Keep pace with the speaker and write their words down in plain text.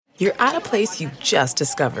you're at a place you just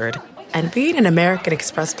discovered. And being an American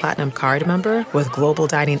Express Platinum card member with global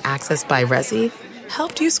dining access by Resy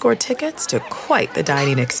helped you score tickets to quite the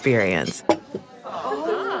dining experience.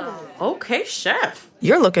 Oh, okay, chef.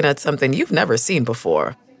 You're looking at something you've never seen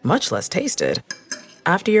before, much less tasted.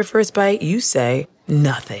 After your first bite, you say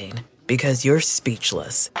nothing because you're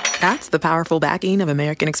speechless. That's the powerful backing of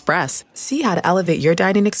American Express. See how to elevate your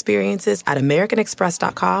dining experiences at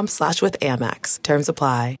americanexpress.com/withAmex. Terms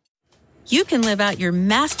apply. You can live out your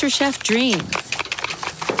MasterChef dreams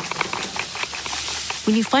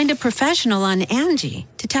when you find a professional on Angie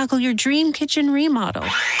to tackle your dream kitchen remodel.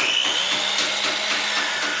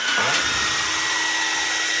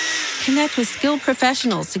 Connect with skilled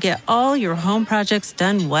professionals to get all your home projects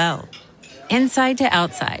done well. Inside to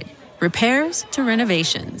outside, repairs to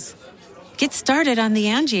renovations. Get started on the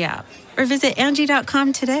Angie app or visit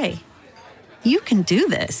Angie.com today. You can do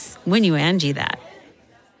this when you Angie that.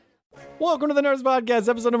 Welcome to the Nerdist Podcast,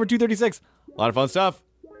 episode number 236. A lot of fun stuff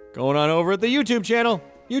going on over at the YouTube channel,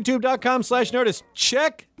 youtube.com/Nerdist.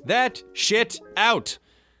 Check that shit out.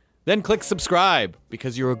 Then click subscribe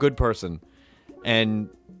because you're a good person and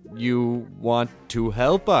you want to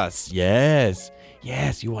help us. Yes,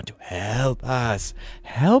 you want to help us.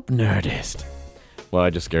 Help Nerdist. Well,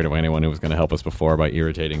 I just scared away anyone who was going to help us before by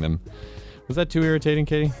irritating them. Was that too irritating,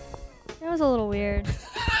 Katie? It was a little weird.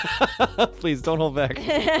 Please don't hold back.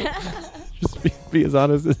 Just be as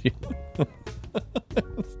honest as you.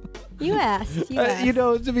 You asked.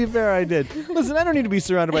 To be fair, I did. Listen, I don't need to be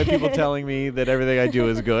surrounded by people telling me that everything I do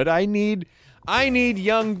is good. I need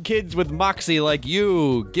young kids with moxie like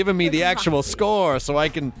you giving me the actual score so I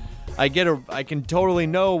can totally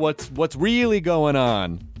know what's really going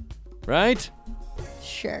on. Right?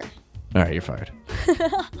 Sure. All right, you're fired.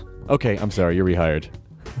 Okay, I'm sorry, you're rehired.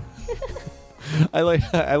 I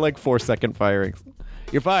like 4-second firings.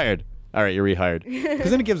 You're fired. All right, you're rehired.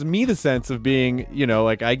 Because then it gives me the sense of being,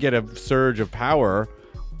 like I get a surge of power,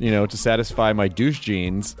 to satisfy my douche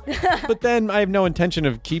genes. But then I have no intention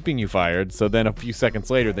of keeping you fired. So then a few seconds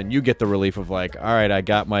later, then you get the relief of like, all right, I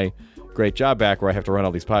got my great job back where I have to run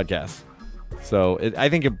all these podcasts. So I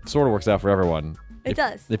think it sort of works out for everyone. It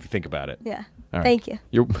does. If you think about it. Yeah. Right. Thank you.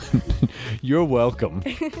 You're welcome.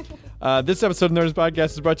 This episode of Nerdist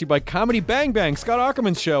Podcast is brought to you by Comedy Bang Bang, Scott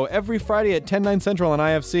Aukerman's show, every Friday at 10, 9 Central on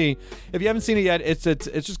IFC. If you haven't seen it yet, it's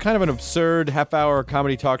just kind of an absurd half-hour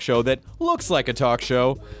comedy talk show that looks like a talk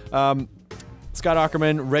show. Scott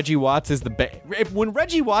Aukerman, Reggie Watts is the band. When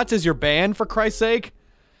Reggie Watts is your band, for Christ's sake,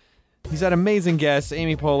 he's had amazing guests,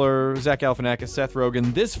 Amy Poehler, Zach Galifianakis, Seth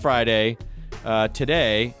Rogen. This Friday,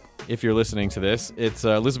 today, if you're listening to this, it's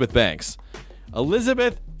Elizabeth Banks.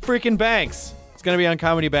 Elizabeth freaking Banks. It's going to be on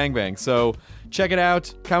Comedy Bang Bang. So check it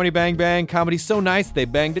out. Comedy Bang Bang. Comedy's so nice, they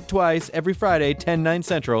banged it twice every Friday, 10, 9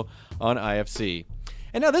 Central on IFC.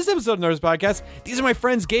 And now this episode of Nerdist Podcast, these are my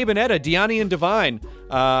friends Gabe and Etta, Deani and Divine.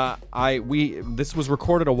 This was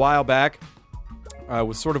recorded a while back. I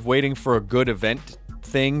was sort of waiting for a good event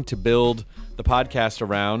thing to build the podcast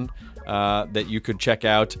around that you could check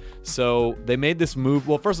out. So they made this move.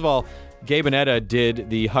 Well, first of all, Gabe and Etta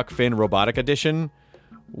did the Huck Finn Robotic Edition,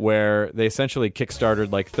 where they essentially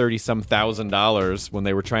kickstarted like $30,000 when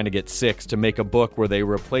they were trying to get 6 to make a book where they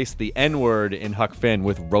replaced the N-word in Huck Finn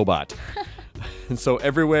with robot. And so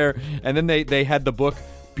everywhere, and then they had the book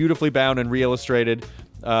beautifully bound and re-illustrated.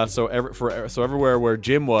 So everywhere where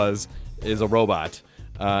Jim is a robot,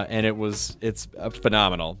 and it's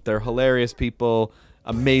phenomenal. They're hilarious people.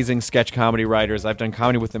 Amazing sketch comedy writers. I've done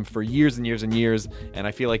comedy with them for years and years and years, and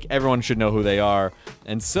I feel like everyone should know who they are.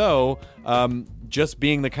 And so, just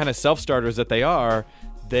being the kind of self-starters that they are,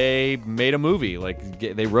 they made a movie. Like,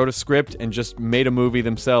 they wrote a script and just made a movie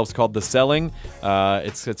themselves called The Selling.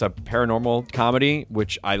 It's a paranormal comedy,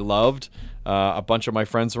 which I loved. A bunch of my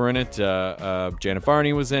friends were in it. Janet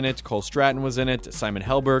Varney was in it. Cole Stratton was in it. Simon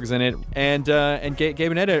Helberg's in it. And Gabe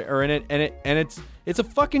and Etta are in it. And it's a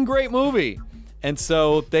fucking great movie. And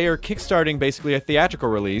so they are kickstarting basically a theatrical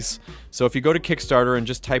release. So if you go to Kickstarter and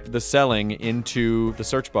just type The Selling into the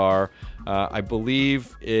search bar, I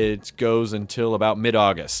believe it goes until about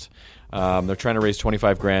mid-August. They're trying to raise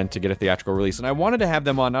 $25,000 to get a theatrical release. And I wanted to have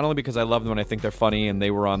them on, not only because I love them and I think they're funny, and they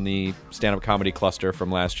were on the stand-up comedy cluster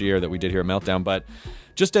from last year that we did here at Meltdown, but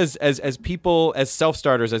just as people, as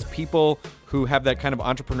self-starters, as people who have that kind of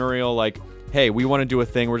entrepreneurial, like, hey, we want to do a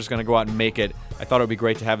thing, we're just going to go out and make it. I thought it would be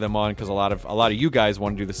great to have them on because a lot of you guys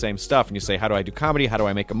want to do the same stuff, and you say, how do I do comedy? How do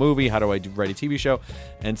I make a movie? How do I write a TV show?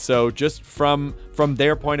 And so just from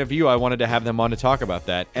their point of view, I wanted to have them on to talk about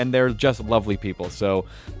that, and they're just lovely people. So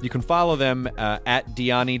you can follow them at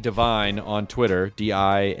Deani Divine on Twitter,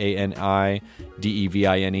 Diani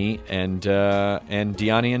DEVINE, and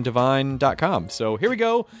DeaniandDivine.com. So here we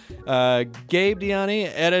go. Gabe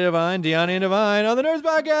Diani, Etta Divine, Diani and Divine on the Nerds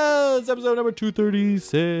Podcast, episode number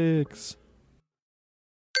 236.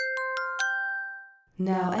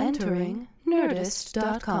 Now entering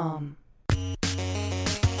Nerdist.com.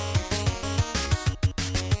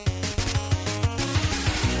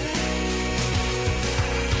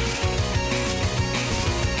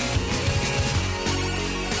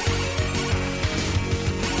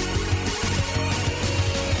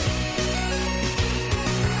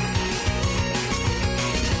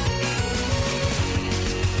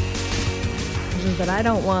 But I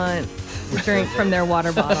don't want to drink from their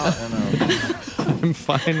water bottle. I'm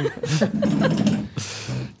fine.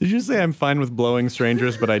 Did you say I'm fine with blowing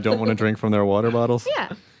strangers, but I don't want to drink from their water bottles? Yeah,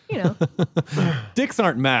 you know. Dicks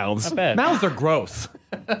aren't mouths. Not bad. Mouths are gross.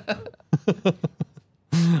 I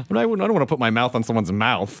don't want to put my mouth on someone's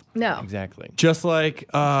mouth. No. Exactly. Just like,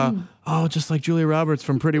 just like Julia Roberts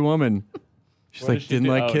from Pretty Woman. She's What like, does she didn't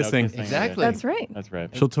do? like Oh, no kissing. Exactly. That's right. That's right.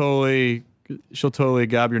 She'll totally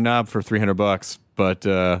gob your knob for $300, but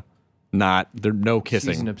no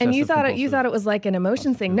kissing. And you thought it was like an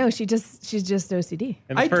emotion thing. No, she's just OCD.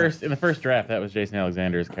 In the first draft, that was Jason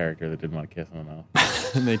Alexander's character that didn't want to kiss in the mouth.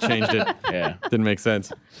 And they changed it. Yeah. Didn't make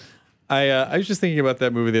sense. I was just thinking about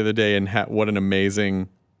that movie the other day and what an amazing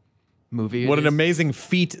movie. What an amazing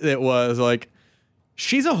feat it was. Like,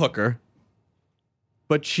 she's a hooker,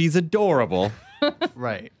 but she's adorable.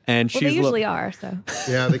 Right. And Well, she's they usually are, so.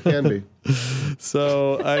 Yeah, they can be.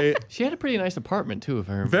 So She had a pretty nice apartment too, if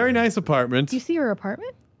I remember. very nice apartment. Do you see her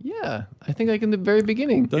apartment? Yeah, I think like in the very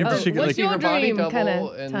beginning. Doesn't she get, What's like- your body dream double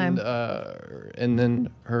kinda time? and then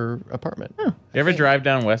her apartment. You ever drive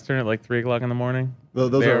down Western at like 3 o'clock in the morning? Those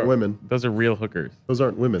They're- aren't women. Those are real hookers. Those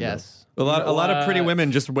aren't women. Yes. a lot of pretty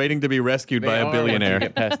women just waiting to be rescued by They a are once you billionaire.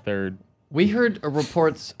 Get past third. We heard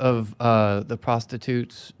reports of the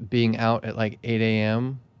prostitutes being out at like 8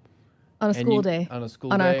 a.m. On a school day. On a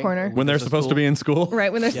school On day. our corner. When they're supposed to be in school.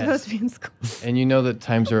 Right, when they're Yes. supposed to be in school. And you know that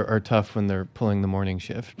times are tough when they're pulling the morning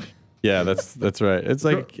shift. Yeah, that's right. It's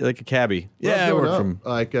like a cabbie. When I was Yeah, I growing work up, from.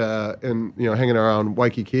 like and hanging around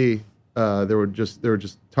Waikiki. There were just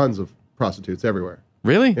tons of prostitutes everywhere.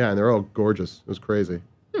 Really? Yeah, and they're all gorgeous. It was crazy.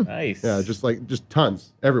 Nice. Yeah, just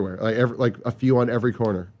tons everywhere. Like a few on every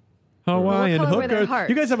corner. Hawaiian What color were their hooker. hearts?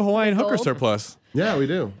 You guys have a Hawaiian hooker Gold? surplus. Yeah, we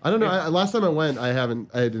do. I don't know. Last time I went, I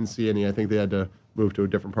didn't see any. I think they had to move to a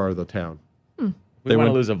different part of the town. We They want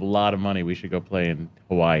to went- lose a lot of money. We should go play in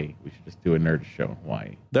Hawaii. We should just do a nerd show in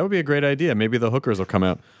Hawaii. That would be a great idea. Maybe the hookers will come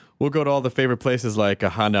out. We'll go to all the favorite places like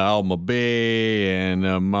Hanauma Bay and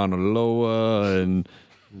Mauna Loa and.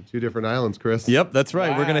 2 different islands, Chris. Yep, that's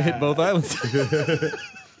right. We're gonna hit both islands.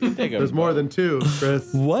 There's more than 2,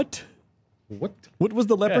 Chris. What? What? What was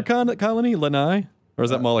the leprechaun colony? Lanai? Or is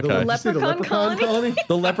that Molokai? Did you see the Leprechaun colony?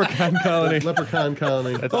 The leprechaun colony. Leprechaun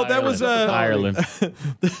colony. That's Oh, that was Ireland.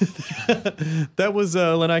 that was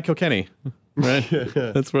Lanai Kilkenny, right?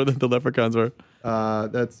 That's where the leprechauns were.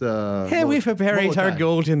 That's Hey, we've buried our Molokai.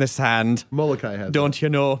 gold in the sand. Molokai has. Don't you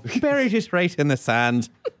know? Buried it right in the sand.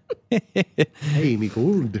 Hey, me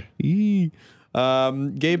gold.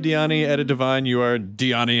 Gabe Diani, Etta Divine, you are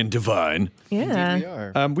Diani and Divine. Yeah. We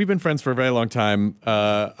are. We've been friends for a very long time.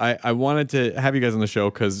 I wanted to have you guys on the show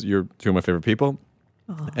because you're 2 of my favorite people.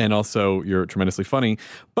 And also you're tremendously funny.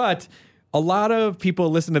 But a lot of people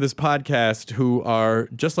listen to this podcast who are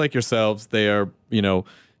just like yourselves. They are,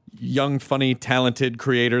 young, funny, talented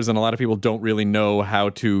creators. And a lot of people don't really know how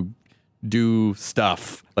to do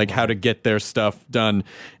stuff, like how to get their stuff done.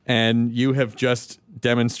 And you have just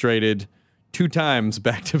demonstrated 2 times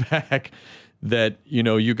back to back that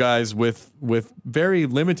you guys with very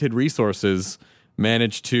limited resources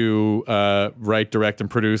managed to write, direct, and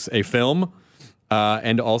produce a film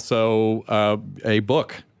and also a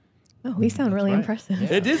book. Oh, we sound really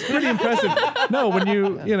impressive. It is pretty impressive. No, when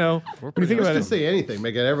you think Let's about just it, say anything,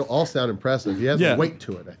 make it all sound impressive. He has Yeah. a weight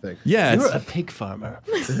to it, I think. yeah, You're it's- a pig farmer.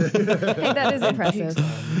 Hey, that is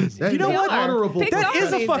impressive. You know what? Honorable. Pigs that are is a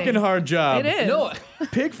amazing. fucking hard job. It is. No,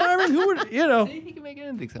 Pig farming, who would he can make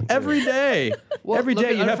anything sound good. every day? Well, every look day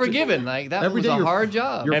at you have to. Unforgiven. Like that Every was day a you're- hard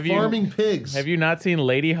job. You're Have you- farming pigs. Have you not seen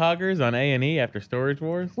Lady Hoggers on A&E after Storage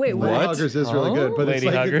Wars? Wait, Lady what? Hoggers is really good, but Lady it's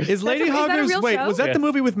like Hoggers. Is Lady Is that a Hoggers? real Wait, show? was that Yeah. the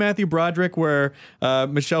movie with Matthew Broderick where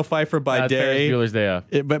Michelle Pfeiffer by Ferris day? Bueller's Day Off.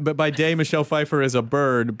 But by day, Michelle Pfeiffer is a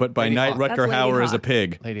bird, but by Lady night, Hawk. Rutger That's Lady Hauer is a Hawk.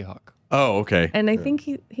 pig. Lady Hawk. Oh, okay. And I think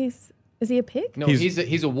he's is he a pig? No, He's-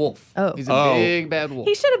 he's a wolf. Oh. He's a Oh. big bad wolf.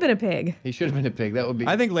 He should have been a pig. He should have been a pig. That would be.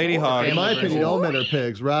 I think Lady Hog. in my opinion, all men are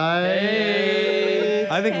pigs, right?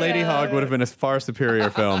 I think Lady Hog would have been a far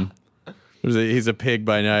superior film. He's a pig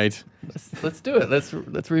by night. Let's do it.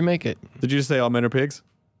 Let's remake it. Did you just say all men are pigs?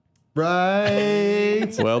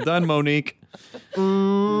 Right. Well done, Monique.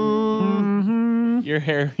 Your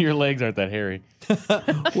legs aren't that hairy.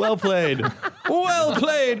 Well played. Well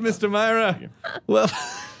played, Mr. Myra. Well.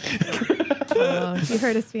 You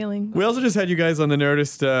hurt his feelings. We also just had you guys on the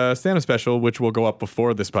Nerdist stand-up special, which will go up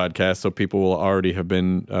before this podcast, so people will already have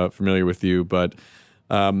been familiar with you. But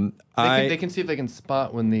they can see if they can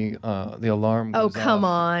spot when the alarm goes come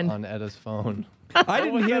off on Edda's phone. I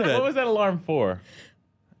didn't hear that. What was that alarm for?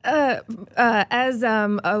 As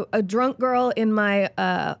a drunk girl in my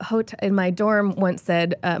in my dorm once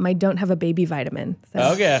said, I don't have a baby vitamin. So.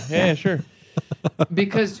 Okay, yeah, sure.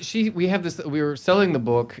 Because we were selling the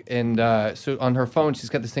book, and so on her phone she's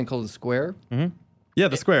got this thing called the Square. Mm-hmm. Yeah,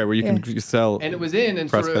 the Square where you can sell. And it was in, and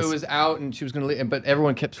sort of it was out, and she was going to leave, but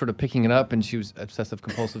everyone kept sort of picking it up, and she was obsessive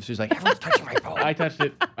compulsive. She was like, everyone's touching my phone. I touched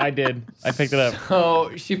it. I did. I picked it up.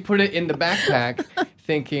 So she put it in the backpack,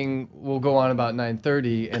 thinking we'll go on about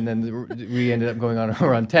 9:30, and then we ended up going on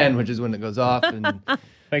around 10, which is when it goes off. And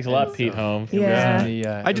thanks a lot, Pete Holmes.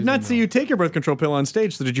 Yeah. I did not see you take your birth control pill on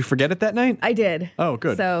stage, so did you forget it that night? I did. Oh,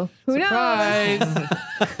 good. So who Surprise!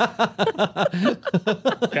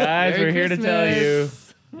 Guys, we're here to tell you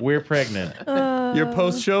we're pregnant. Your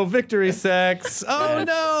post-show victory sex. Oh,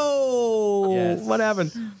 no. Yes. What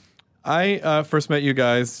happened? I first met you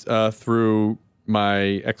guys through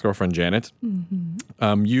my ex-girlfriend, Janet.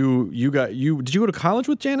 Mm-hmm. Did you go to college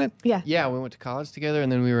with Janet? Yeah. Yeah, we went to college together,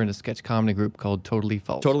 and then we were in a sketch comedy group called Totally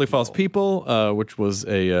False. Totally False People, which was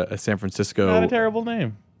a San Francisco. Not a terrible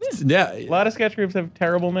name. Yeah, a lot of sketch groups have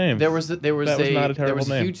terrible names. There was not a terrible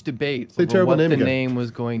name. Huge debate Say over terrible what name the again. name was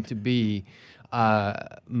going to be.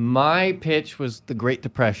 My pitch was the Great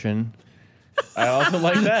Depression. I also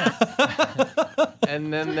like that.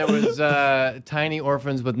 And then there was Tiny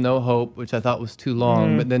Orphans with No Hope, which I thought was too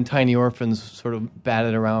long. But then Tiny Orphans sort of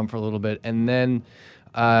batted around for a little bit. And then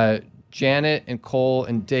Janet and Cole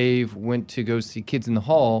and Dave went to go see Kids in the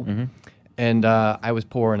Hall. And I was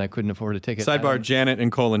poor and I couldn't afford a ticket. Sidebar, Janet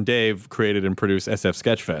and Cole and Dave created and produced SF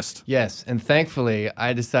Sketchfest. Yes, and thankfully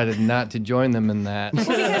I decided not to join them in that.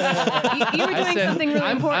 You were doing something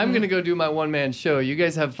really important. I'm going to go do my one-man show. You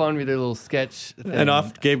guys have fun with your little sketch thing. And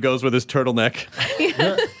off Gabe goes with his turtleneck.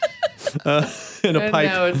 And a and pipe.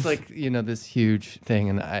 now it's like, this huge thing,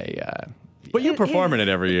 and I... But you perform in it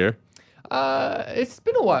every year. It's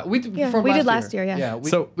been a while. We did last year, yeah.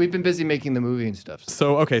 Yeah, we've been busy making the movie and stuff.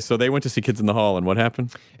 So they went to see Kids in the Hall, and what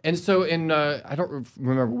happened? And so I don't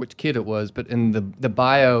remember which kid it was, but in the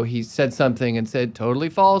bio, he said something and said, "Totally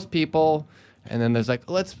False People." And then there's like,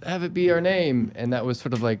 let's have it be our name. And that was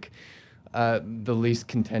sort of like the least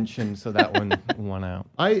contention, so that one won out.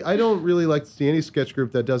 I don't really like to see any sketch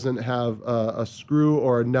group that doesn't have a screw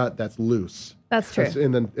or a nut that's loose. That's true. That's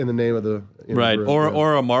in the name of the Right, group,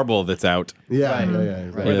 or a marble that's out. yeah, Right. yeah,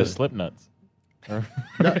 exactly. We're the Slipnuts.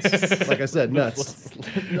 Nuts. Like I said, nuts.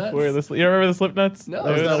 We're you remember the Slipnuts? No.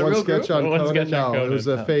 That was Is that that a one real sketch group? on One Conan. sketch on No, it was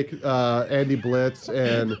a Conan. fake Andy Blitz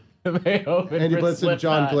and They opened Andy for Blitz and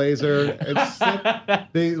John Slipknot. Glazer. And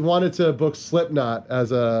they wanted to book Slipknot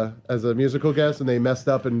as a musical guest, and they messed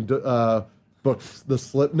up and booked the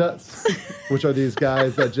Slipnuts, which are these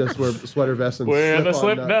guys that just wear sweater vests and We're the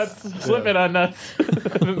slip on nuts. Slipnuts. Slip it on nuts.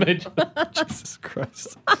 Jesus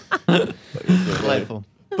Christ. Delightful.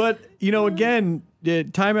 But, again,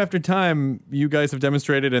 time after time, you guys have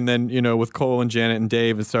demonstrated, and then, with Cole and Janet and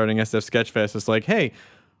Dave and starting SF Sketchfest, it's like, hey,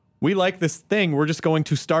 we like this thing. We're just going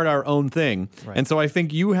to start our own thing. Right. And so I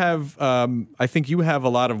think you have a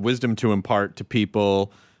lot of wisdom to impart to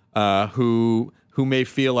people who may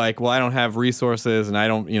feel like, well, I don't have resources, and I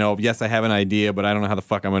don't, yes, I have an idea, but I don't know how the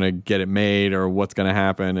fuck I'm going to get it made or what's going to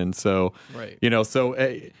happen. And so, Right.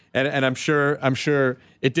 and I'm sure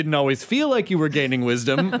it didn't always feel like you were gaining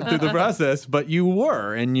wisdom through the process, but you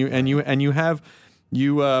were, and you have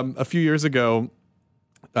a few years ago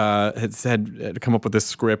had come up with this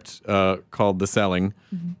script called The Selling.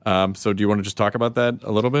 So do you want to just talk about that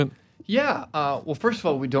a little bit? Yeah. Well, first of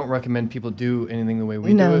all, we don't recommend people do anything the way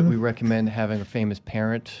we No. do it. We recommend having a famous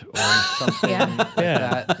parent or something like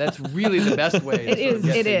that. That's really the best way to It sort of get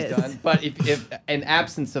is, it things is. done. But if in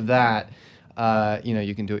absence of that,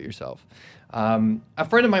 you can do it yourself. A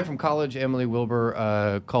friend of mine from college, Emily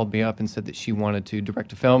Wilbur, called me up and said that she wanted to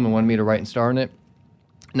direct a film and wanted me to write and star in it.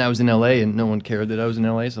 And I was in LA, and no one cared that I was in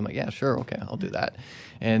LA, so I'm like, yeah, sure, okay, I'll do that.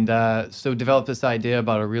 And so developed this idea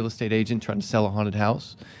about a real estate agent trying to sell a haunted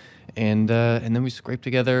house. And then we scraped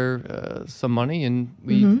together some money, and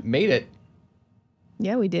we made it.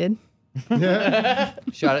 Yeah, we did.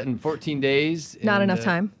 Shot it in 14 days. Not and, enough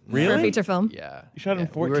time for a Really? feature film. Yeah. You shot it in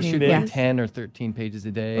We were 14 shooting days? like 10 or 13 pages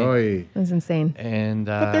a day. Oy. That's insane. And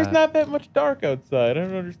But there's not that much dark outside. I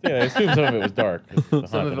don't understand. I assume some of it was dark.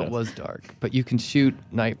 some of it was dark, but you can shoot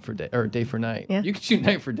night for day or day for night. Yeah. You can shoot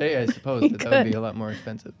night for day, I suppose, but that would be a lot more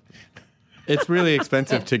expensive. It's really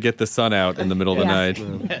expensive to get the sun out in the middle of the Yeah. night.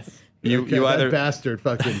 Yes. You Okay, either that bastard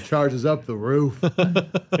fucking charges up the roof.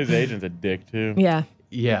 His agent's a dick, too. Yeah.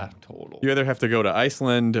 Yeah, total. you either have to go to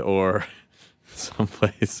Iceland or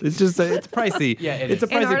someplace. It's just it's pricey. Yeah, it's is. a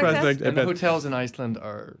pricey Antarctica? prospect. And the hotels in Iceland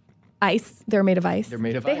are Ice. They're made of ice. They're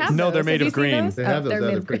made of They ice. have No, those. they're made Have of you seen green. those? They have those. They're They're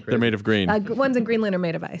made of pretty They're made of green. ones in Greenland are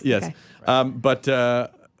made of ice. Yes. Okay. But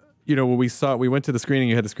when we went to the screening,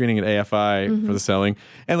 you had the screening at AFI Mm-hmm. for the selling.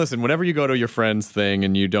 And listen, whenever you go to your friend's thing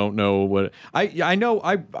and you don't know what I know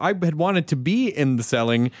I had wanted to be in the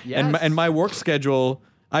selling Yes. and my work schedule,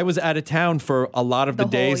 I was out of town for a lot of the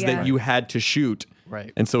The whole- days yeah. that you had to shoot.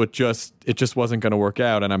 Right. And so it just wasn't going to work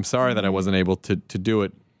out, and I'm sorry that I wasn't able to do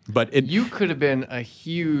it. But You could have been a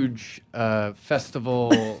huge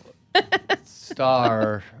festival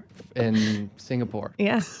star in Singapore.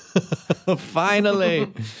 Yeah.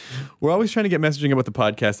 finally, we're always trying to get messaging about the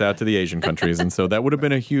podcast out to the Asian countries, and so that would have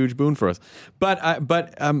been a huge boon for us. But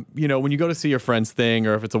when you go to see your friend's thing,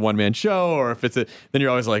 or if it's a one-man show, or if then you're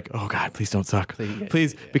always like, oh God, please don't suck,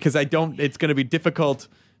 please, because it's going to be difficult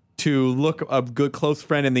to look a good close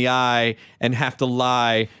friend in the eye and have to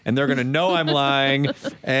lie, and they're going to know I'm lying,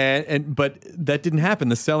 but that didn't happen.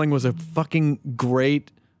 The Selling was a fucking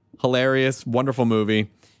great, hilarious, wonderful movie.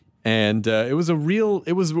 And it was a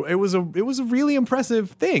really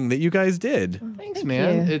impressive thing that you guys did. Thanks,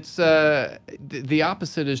 man. you. It's the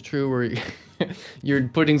opposite is true, where you're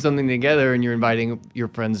putting something together and you're inviting your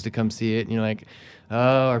friends to come see it, and you're like,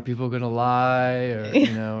 oh, are people going to lie, or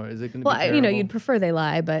is it going to be Well, terrible? you'd prefer they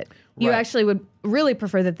lie, but you Right. actually would really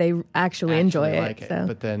prefer that they actually enjoy like it. So.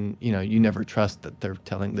 But then you never trust that they're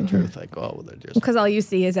telling the truth. Like, oh, well, they're just Because all you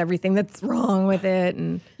see is everything that's wrong with it,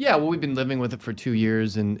 and Yeah, well, we've been living with it for 2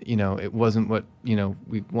 years, and it wasn't what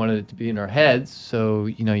we wanted it to be in our heads. So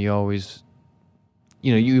you always,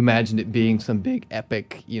 you imagined it being some big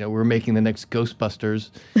epic. We're making the next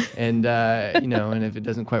Ghostbusters, and and if it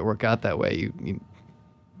doesn't quite work out that way, you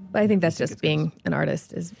but I think that's just being an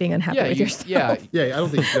artist, is being unhappy with yourself. yeah. Yeah, I don't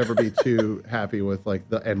think you should ever be too happy with like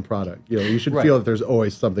the end product. You should Right. feel that there's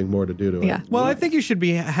always something more to do to Yeah. it. Well, I think you should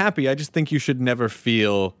be happy. I just think you should never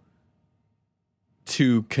feel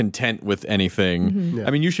too content with anything. Yeah.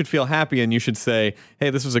 I mean, you should feel happy, and you should say, hey,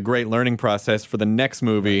 this was a great learning process for the next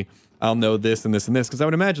movie. I'll know this and this and this, because I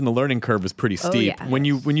would imagine the learning curve is pretty steep yeah. when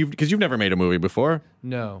you because you've never made a movie before.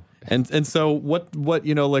 No. And so what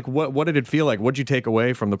did it feel like? What did you take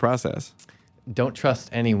away from the process? Don't trust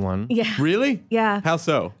anyone. Yeah. Really? Yeah. How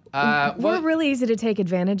so? We're really easy to take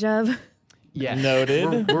advantage of. Yeah.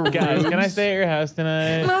 Noted. We're Guys, can I rubes. stay at your house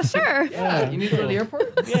tonight? Well, sure. Yeah. You need to go to the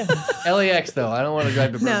airport? Yeah. LAX, though. I don't want to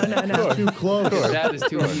drive to No, Burbank. no, no. Too close. That is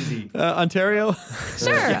too easy. Ontario?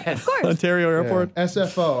 Sure, of course. Ontario Airport? Yeah.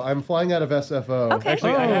 SFO. I'm flying out of SFO. Okay.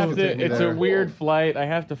 Actually, I have Take to. me It's there. a weird flight. I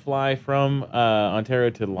have to fly from Ontario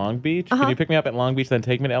to Long Beach. Can you pick me up at Long Beach, then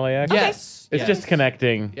take me to LAX? Yes. It's just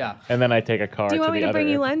connecting. Yeah. And then I take a car. Do you want me the to bring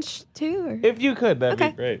other you airport. lunch too? Or? If you could, that'd Okay.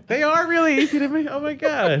 be great. They are really easy to make. Oh my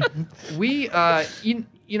god. We,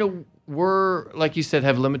 we're, like you said,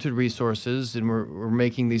 have limited resources, and we're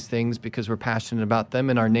making these things because we're passionate about them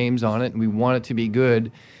and our name's on it, and we want it to be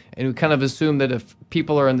good. And we kind of assume that if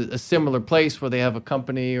people are in a similar place where they have a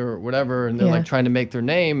company or whatever, and they're Yeah. like trying to make their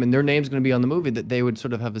name, and their name's going to be on the movie, that they would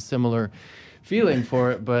sort of have a similar feeling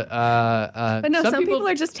for it. But no, some people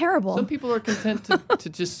are just terrible. Some people are content to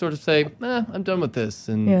just sort of say, I'm done with this,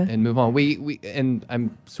 and Yeah. and move on. We and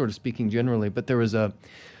I'm sort of speaking generally, but there was a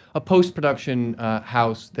post-production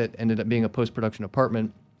house that ended up being a post-production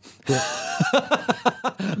apartment.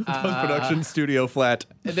 Post-production studio flat.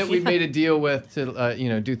 That we made a deal with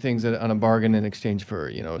to do things on a bargain in exchange for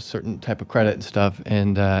a certain type of credit and stuff,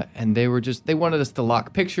 and they wanted us to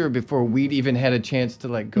lock picture before we'd even had a chance to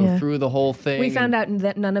go Yeah. through the whole thing. We found out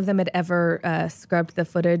that none of them had ever scrubbed the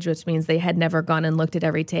footage, which means they had never gone and looked at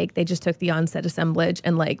every take. They just took the on-set assemblage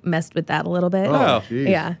and messed with that a little bit. Oh, geez.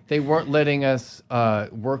 Yeah. They weren't letting us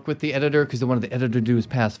work with the editor because they wanted the editor to do his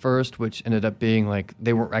pass first, which ended up being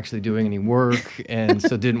they weren't actually doing any work, and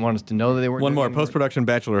so didn't want us to know that they weren't. One doing more any work. post-production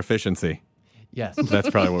bachelor efficiency. Yes. That's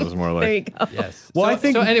probably what it was more like. There you go. Yes. Well, so, I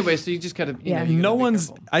think- so anyway, so you just gotta. Yeah. You gotta No be one's.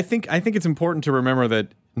 careful. I think it's important to remember that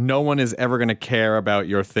no one is ever going to care about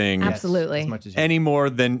your thing Absolutely. As much as you any more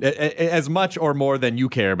than as much or more than you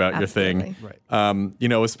care about your thing. Right. You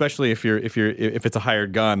know, especially if it's a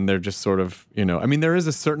hired gun, they're just sort of, you know, I mean, there is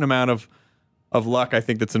a certain amount of luck, I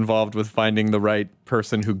think, that's involved with finding the right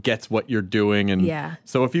person who gets what you're doing. And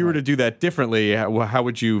so if you were to do that differently, how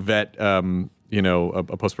would you vet, you know,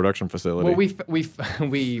 a post-production facility? Well,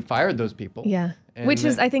 we fired those people. Yeah. And Which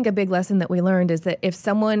is, I think, a big lesson that we learned is that if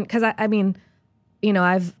someone, because I mean, you know,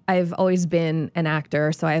 I've always been an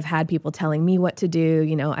actor, so I've had people telling me what to do.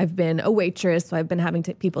 You know, I've been a waitress, so I've been having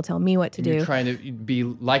people tell me what to do. You're trying to be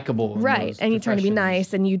likable. Right, and you're trying to be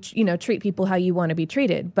nice, and you know, treat people how you want to be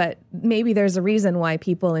treated. But maybe there's a reason why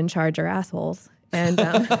people in charge are assholes. And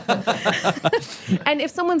and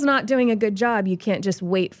if someone's not doing a good job, you can't just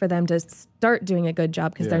wait for them to start doing a good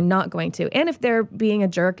job because they're not going to. And if they're being a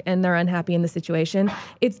jerk and they're unhappy in the situation,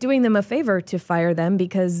 it's doing them a favor to fire them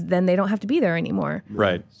because then they don't have to be there anymore.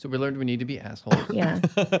 Right. So we learned we need to be assholes. Yeah.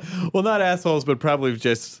 Well, not assholes, but probably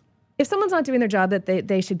just... If someone's not doing their job, that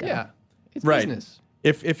they should go. Yeah. It's right. business.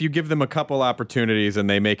 If you give them a couple opportunities and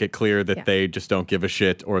they make it clear that they just don't give a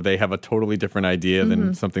shit or they have a totally different idea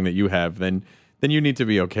than something that you have, then you need to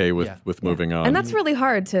be okay with moving on. And that's really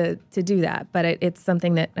hard to do that, but it's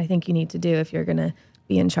something that I think you need to do if you're going to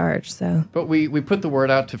be in charge. So, but we put the word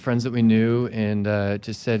out to friends that we knew and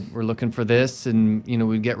just said we're looking for this, and you know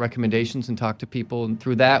we'd get recommendations and talk to people, and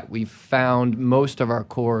through that we found most of our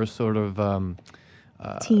core sort of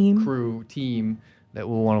team that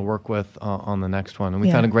we'll want to work with on the next one. And we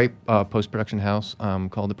found a great post-production house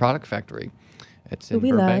called The Product Factory. It's in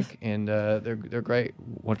Burbank, and they're great,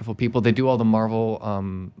 wonderful people. They do all the Marvel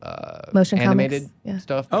motion animated comics.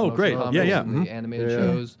 Stuff. Oh, great! Yeah. The animated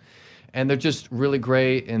shows, and they're just really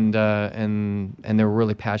great, and they're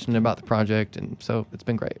really passionate about the project, and so it's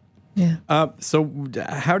been great. Yeah. So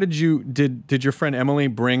how did your friend Emily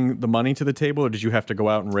bring the money to the table, or did you have to go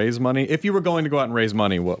out and raise money? If you were going to go out and raise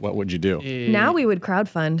money, what would you do? Now we would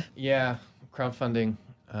crowdfund. Yeah, crowdfunding.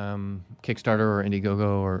 Kickstarter or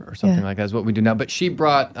Indiegogo or something like that is what we do now. But she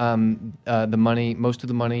brought the money, most of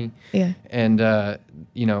the money. Yeah. And,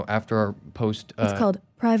 you know, after our post... it's called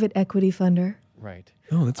Private Equity Funder. Right.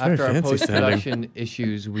 Oh, that's very fancy. After our post-production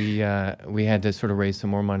issues, we had to sort of raise some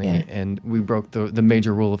more money, and we broke the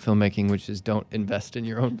major rule of filmmaking, which is don't invest in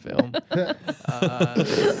your own film.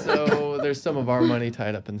 So there's some of our money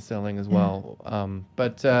tied up in selling as well.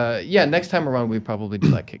 But next time around, we probably do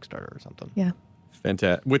like Kickstarter or something. Yeah.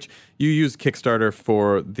 Fantastic. Which you used Kickstarter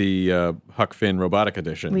for the Huck Finn Robotic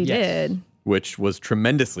Edition. We did. Which was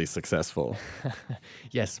tremendously successful.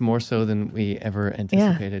 Yes, more so than we ever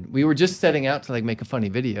anticipated. Yeah. We were just setting out to like make a funny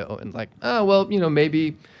video and like, oh, well, you know,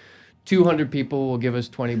 maybe 200 people will give us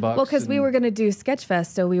 $20. Well, because we were going to do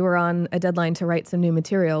Sketchfest, so we were on a deadline to write some new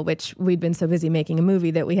material, which we'd been so busy making a movie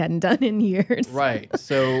that we hadn't done in years. Right.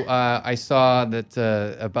 So I saw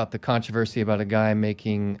that about the controversy about a guy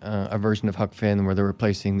making a version of Huck Finn where they're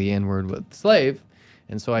replacing the N-word with slave.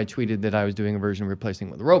 And so I tweeted that I was doing a version replacing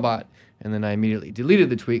with a robot. And then I immediately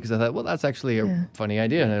deleted the tweet because I thought, well, that's actually a funny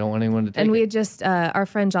idea, and I don't want anyone to take it. And we had just, our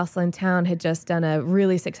friend Jocelyn Town had just done a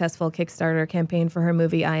really successful Kickstarter campaign for her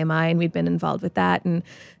movie IMI, and we'd been involved with that. And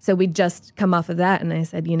so we'd just come off of that, and I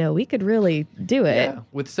said, you know, we could really do it. Yeah.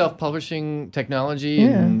 With self-publishing technology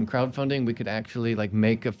and crowdfunding, we could actually like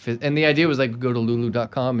make and the idea was like go to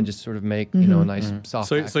lulu.com and just sort of make, you know, a nice soft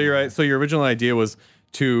So your original idea was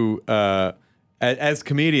to, as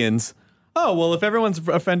comedians... Oh, well, if everyone's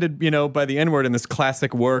offended, you know, by the N-word in this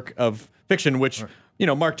classic work of fiction, which, you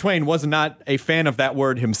know, Mark Twain was not a fan of that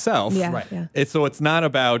word himself. Yeah, right. Yeah. So it's not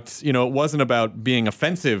about, you know, it wasn't about being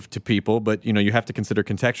offensive to people, but, you know, you have to consider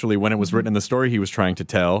contextually when it was written in the story he was trying to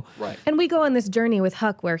tell. Right. And we go on this journey with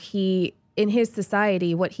Huck where he, in his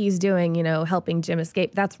society, what he's doing, you know, helping Jim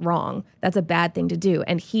escape, that's wrong. That's a bad thing to do.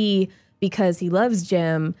 And he, because he loves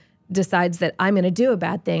Jim, decides that I'm going to do a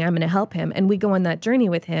bad thing. I'm going to help him. And we go on that journey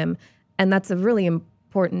with him. And that's a really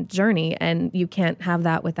important journey, and you can't have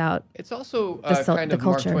that without. It's also kind of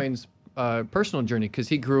Mark Twain's personal journey because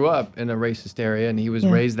he grew up in a racist area and he was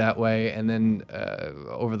raised that way, and then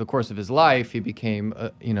over the course of his life, he became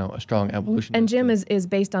a strong abolitionist. And Jim is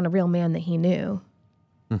based on a real man that he knew.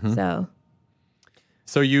 Mm-hmm.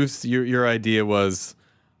 So your idea was.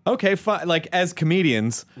 Okay, fine. Like as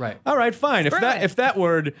comedians, right? All right, fine. If that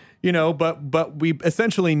word, you know, but we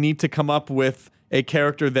essentially need to come up with a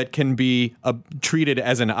character that can be treated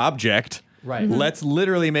as an object. Right. Mm-hmm. Let's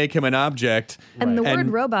literally make him an object. And the word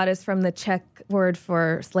robot is from the Czech word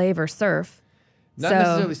for slave or serf. Not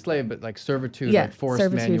necessarily slave, but like servitude, like forced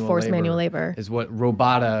manual labor is what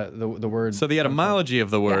robota, the word. So the etymology of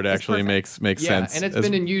the word actually makes sense. And it's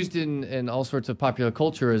been used in all sorts of popular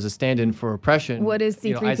culture as a stand-in for oppression. What is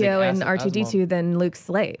C-3PO and R2-D2 than Luke's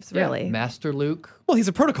slaves, really? Master Luke. Well, he's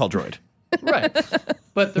a protocol droid. Right.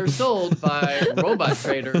 But they're sold by robot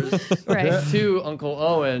traders to Uncle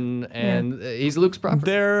Owen, and he's Luke's property.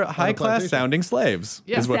 They're high-class sounding slaves,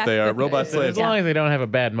 is what they are. Robot slaves. As long as they don't have a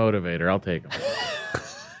bad motivator, I'll take them.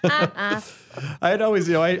 I had always,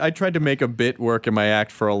 I tried to make a bit work in my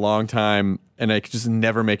act for a long time, and I could just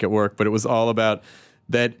never make it work. But it was all about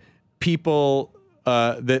that people,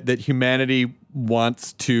 that humanity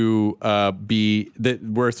wants to be, that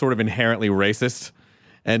we're sort of inherently racist.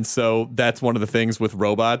 And so that's one of the things with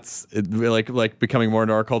robots, like becoming more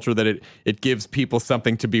into our culture, that it gives people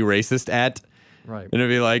something to be racist at. Right. And it'd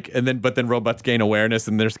be like, but then robots gain awareness,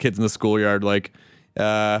 and there's kids in the schoolyard like,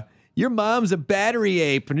 your mom's a battery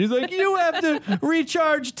ape. And he's like, you have to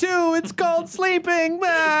recharge too. It's called sleeping.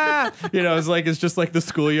 It's just like the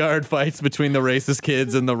schoolyard fights between the racist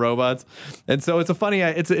kids and the robots. And so it's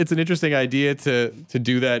an interesting idea to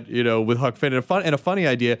do that, with Huck Finn, and a funny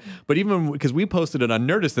idea. But even because we posted it on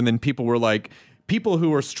Nerdist, and then people were like, people who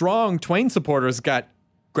were strong Twain supporters got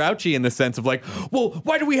grouchy in the sense of like, well,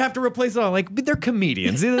 why do we have to replace it all? Like, they're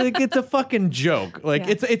comedians. It's a fucking joke. Like,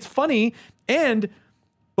 it's funny.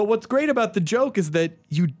 But what's great about the joke is that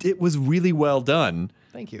it was really well done.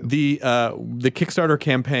 Thank you. The Kickstarter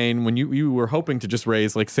campaign, when you were hoping to just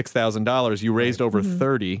raise like $6,000, you raised over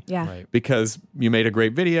 30. Yeah. Right. Because you made a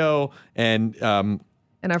great video, and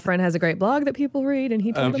our friend has a great blog that people read, and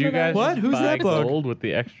he told them you about guys What? Who's buy that blog? Gold with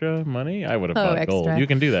the extra money? I would have bought extra. gold. You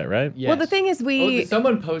can do that, right? Yes. Well, the thing is,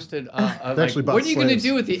 someone posted, actually bought what are you going to slaves.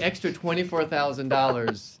 do with the extra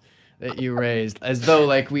 $24,000 that you raised? As though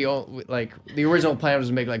the original plan was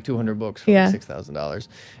to make like 200 books for $6,000,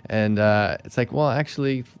 and it's like, well,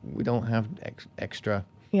 actually, we don't have extra.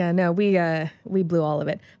 Yeah, no, we blew all of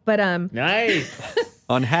it, but Nice.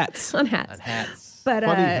 on hats. on hats. Hats. But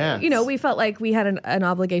Funny hats. we felt like we had an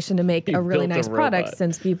obligation to make a really built a nice product robot.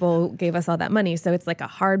 since people gave us all that money. So it's like a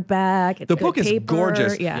hardback. It's The good book is paper.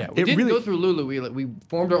 gorgeous. Yeah. We It didn't really- go through Lulu. We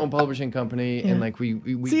formed our own publishing company, and we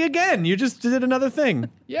See, again, you just did another thing.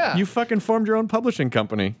 Yeah. You fucking formed your own publishing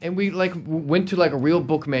company. And we went to like a real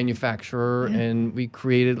book manufacturer, and we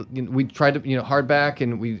created. We tried to hardback,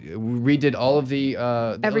 and we redid all of the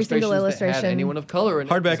Every single that had illustration. anyone of color. In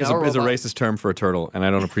it. Hardback Our is a robot- racist term for a turtle, and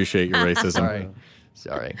I don't appreciate your racism.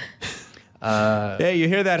 Sorry. Hey, you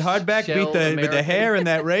hear that hardback Shell beat the American. hair in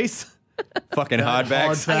that race? Fucking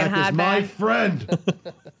hardbacks. Hardback is my hardback. friend.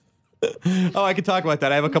 Oh, I could talk about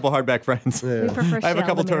that. I have a couple hardback friends. We prefer I have a shell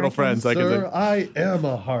couple turtle Americans. friends. I Sir, can I am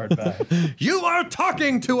a hardback. you are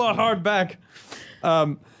talking to a hardback.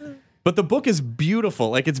 But the book is beautiful.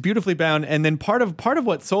 Like, it's beautifully bound. And then part of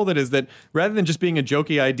what sold it is that rather than just being a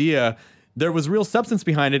jokey idea, there was real substance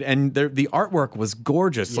behind it, and the artwork was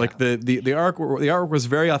gorgeous. Like the artwork was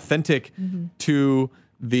very authentic to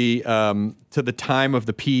the time of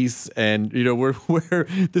the piece, and where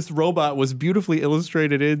this robot was beautifully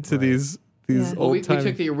illustrated into these old We time.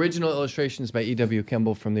 took the original illustrations by E.W.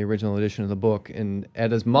 Kimball from the original edition of the book, and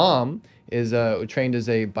Edda's mom is trained as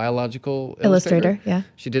a biological illustrator. Yeah.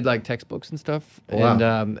 She did like textbooks and stuff,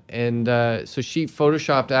 Wow. and so she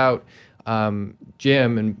photoshopped out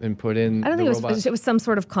Jim and put in. I don't think the robot. it was some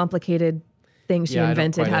sort of complicated thing she Yeah, I don't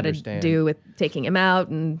invented quite how understand. to do with taking him out,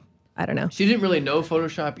 and I don't know. She didn't really know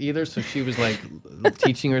Photoshop either, so she was like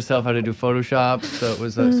teaching herself how to do Photoshop. So it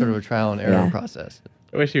was a sort of a trial and error process.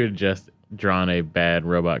 I wish you would just drawn a bad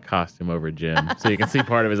robot costume over Jim so you can see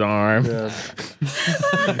part of his arm.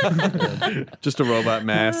 Just a robot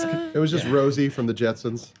mask. It was just Rosie from the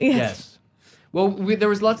Jetsons. Yes. Well, there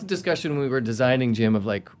was lots of discussion when we were designing Jim of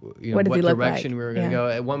like, What does what he look direction like? we were going to Yeah. go.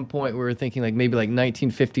 At one point, we were thinking like maybe like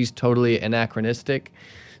 1950s, totally anachronistic.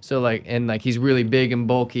 So like, and like he's really big and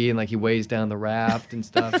bulky, and like he weighs down the raft and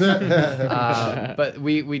stuff. But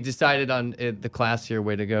we decided on the classier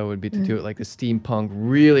way to go would be to do it like the steampunk.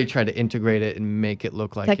 Really try to integrate it and make it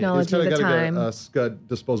look like Technology. He's kind of of the got time. a Scud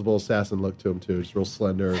disposable assassin look to him too. Just real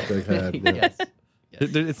slender, big head. it. Yeah. Yes.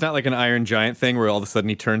 It's not like an Iron Giant thing where all of a sudden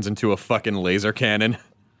he turns into a fucking laser cannon.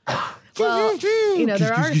 Well,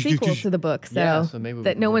 there are sequels to the book, so maybe we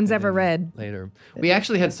that can no work one's it ever in read. later. We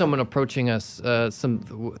actually had someone approaching us through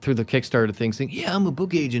the Kickstarter thing, saying, "Yeah, I'm a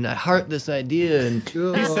book agent. I heart this idea." And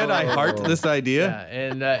He said, "I heart this idea."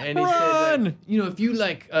 yeah, and he said, if you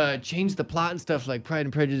like change the plot and stuff like Pride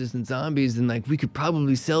and Prejudice and Zombies, then like we could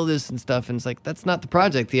probably sell this and stuff. And it's like that's not the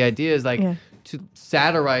project. The idea is like to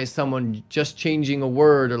satirize someone just changing a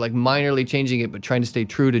word or like minorly changing it, but trying to stay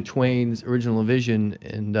true to Twain's original vision.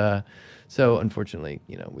 And so, unfortunately,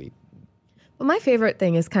 we. Well, my favorite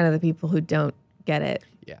thing is kind of the people who don't get it.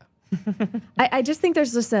 Yeah. I just think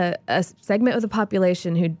there's just a segment of the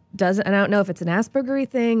population who doesn't, and I don't know if it's an Aspergery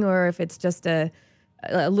thing or if it's just a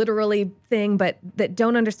literally thing, but that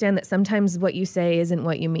don't understand that sometimes what you say isn't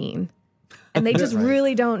what you mean. And they just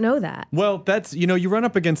really don't know that. Well, that's, you run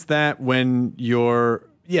up against that when you're,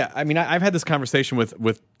 I mean, I've had this conversation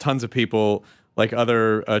with tons of people, like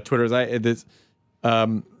other Twitters. It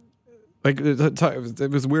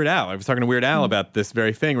was Weird Al. I was talking to Weird Al about this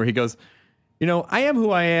very thing where he goes, I am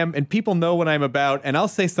who I am and people know what I'm about, and I'll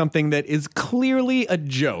say something that is clearly a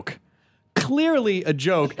joke.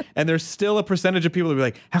 And there's still a percentage of people that be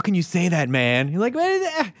like, how can you say that, man? You're like,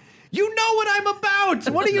 you know what I'm about.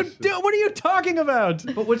 What are you What are you talking about?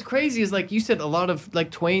 But what's crazy is, like you said, a lot of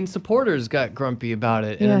like Twain supporters got grumpy about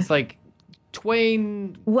it, and it's like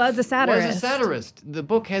Twain was a satirist. The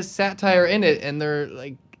book has satire in it, and they're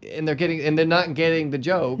not getting the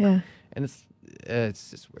joke. Yeah. And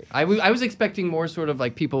it's just weird. I was expecting more sort of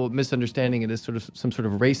like people misunderstanding it as sort of some sort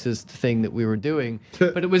of racist thing that we were doing,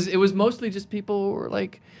 but it was mostly just people who were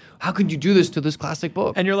like, how could you do this to this classic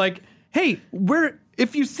book? And you're like, hey,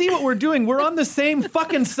 if you see what we're doing, we're on the same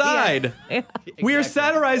fucking side. Yeah. We are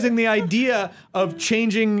satirizing the idea of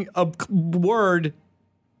changing a word,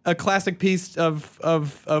 a classic piece of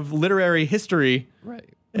literary history. Right.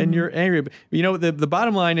 And you're angry. The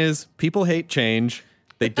bottom line is people hate change.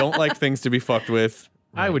 They don't like things to be fucked with.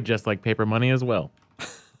 I would just like paper money as well.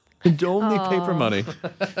 Only paper money.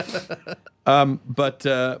 But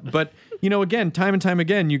again, time and time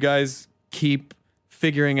again, you guys keep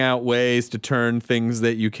figuring out ways to turn things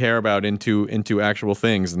that you care about into actual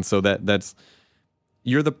things, and so that's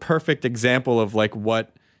you're the perfect example of like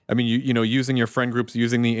what I mean. Using your friend groups,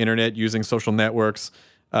 using the internet, using social networks,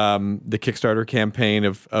 the Kickstarter campaign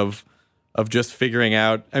of just figuring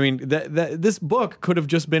out. I mean, this book could have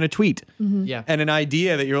just been a tweet, yeah, and an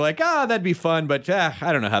idea that you're like, that'd be fun, but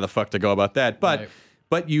I don't know how the fuck to go about that, but. Right.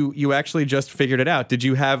 But you actually just figured it out. Did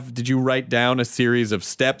you write down a series of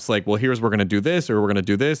steps like, well, we're going to do this, or we're going to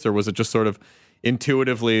do this, or was it just sort of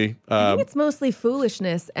intuitively? I think it's mostly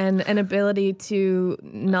foolishness and an ability to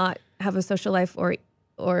not have a social life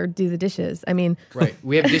or do the dishes. I mean, right.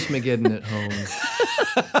 We have Dishmageddon at home.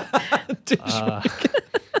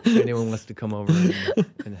 If anyone wants to come over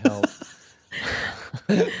and help.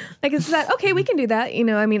 Like, it's that, okay, we can do that.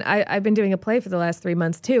 I mean, I've been doing a play for the last 3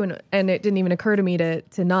 months too, and it didn't even occur to me to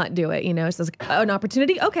not do it, So it's like, an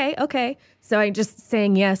opportunity? Okay. So I'm just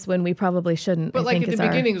saying yes when we probably shouldn't. But like at the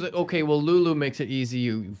beginning, it was like, okay, well, Lulu makes it easy.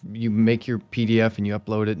 You make your PDF and you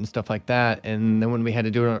upload it and stuff like that. And then when we had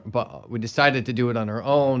to do it, we decided to do it on our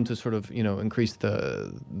own to sort of, increase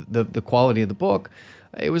the quality of the book.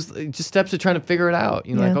 It was just steps of trying to figure it out.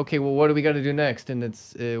 Like, okay, well, what do we got to do next? And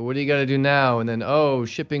it's, what do you got to do now? And then,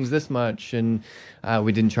 shipping's this much. And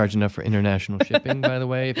we didn't charge enough for international shipping, by the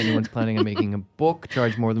way. If anyone's planning on making a book,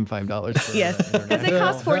 charge more than $5 for yes, because it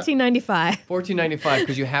costs $14.95. $14.95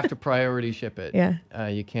 because you have to priority ship it. Yeah.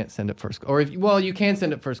 You can't send it first. Or you can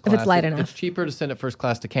send it first class. If it's light enough. It's cheaper to send it first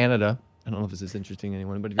class to Canada. I don't know if this is interesting to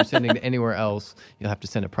anyone, but if you're sending it anywhere else, you'll have to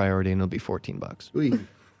send it priority, and it'll be $14.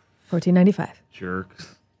 $14.95.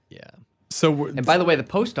 Jerks. Yeah. So, and by the way, the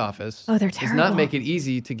post office they're does terrible. not make it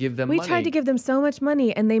easy to give them money. We tried to give them so much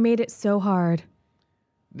money, and they made it so hard.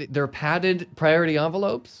 Their padded priority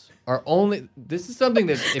envelopes are only. This is something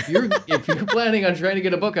that if you're planning on trying to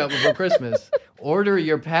get a book out before Christmas, order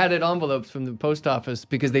your padded envelopes from the post office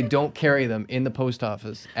because they don't carry them in the post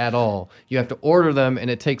office at all. You have to order them, and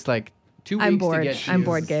it takes like 2 weeks to get. I'm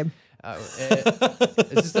bored, Gabe.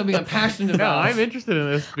 This is something I'm passionate about. No, I'm interested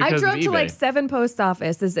in this because I drove of to eBay. like 7 post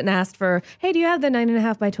offices and asked for, hey, do you have the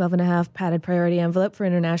 9.5 by 12.5 padded priority envelope for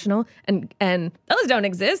international? And those don't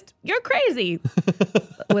exist. You're crazy.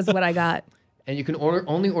 Was what I got. And you can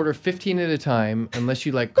only order 15 at a time unless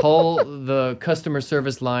you like call the customer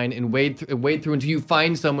service line and wade through until you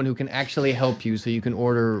find someone who can actually help you so you can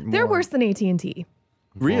order more. They're worse than AT&T.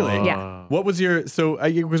 Really? Yeah. What was your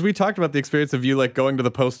because we talked about the experience of you like going to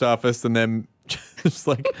the post office and then just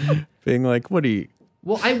like being like, what do you?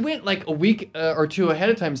 Well, I went like a week or two ahead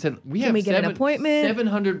of time and said, Can we get an appointment?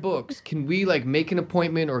 700 books. Can we like make an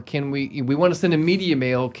appointment, or can we want to send a media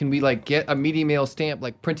mail? Can we like get a media mail stamp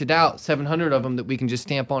like printed out, 700 of them that we can just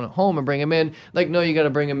stamp on at home and bring them in? Like, no, you got to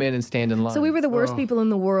bring them in and stand in line. So we were the worst people in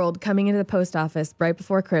the world coming into the post office right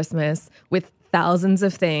before Christmas with thousands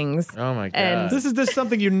of things. Oh my god! And This is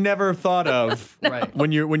something you never thought of Right.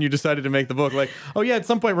 when you decided to make the book. Like, oh yeah, at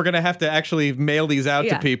some point we're gonna have to actually mail these out to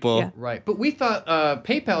Yeah, people. yeah. Right, but we thought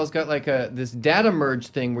PayPal's got like this data merge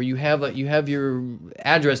thing where you have your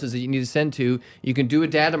addresses that you need to send to. You can do a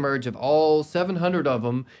data merge of all 700 of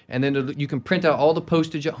them, and then you can print out all the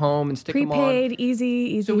postage at home and stick them on. prepaid,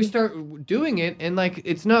 easy. So we start doing it, and like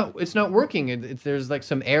it's not working. There's like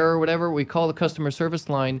some error or whatever. We call the customer service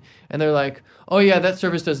line, and they're like, "Oh yeah, that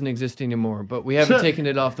service doesn't exist anymore, but we haven't taken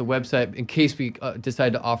it off the website in case we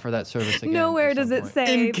decide to offer that service again." Nowhere at some does it point."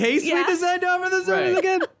 say. In case we decide to offer the service Right.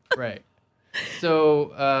 again. Right.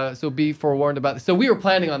 So be forewarned about this. So we were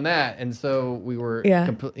planning on that, and so we were.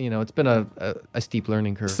 Yeah. It's been a steep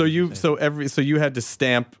learning curve. So you had to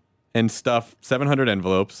stamp and stuff 700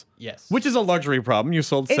 envelopes. Yes. Which is a luxury problem. You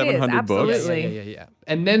sold It is, 700 books. absolutely. Yeah.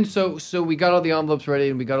 And then so we got all the envelopes ready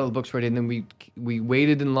and we got all the books ready, and then we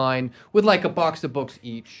waited in line with like a box of books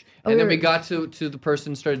each. And then we got to the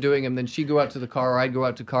person, started doing them. Then she'd go out to the car, or I'd go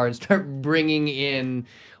out to the car and start bringing in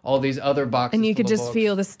all these other boxes. And you full could of just books.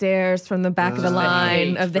 feel the stares from the back of the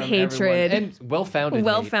line of the from everyone. hatred. And well-founded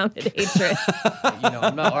Well-founded hatred.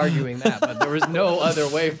 I'm not arguing that, but there was no other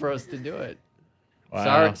way for us to do it.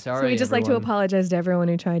 Wow. Sorry. So we just like to everyone. apologize to everyone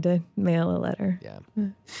who tried to mail a letter. Yeah.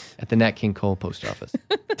 At the Nat King Cole post office.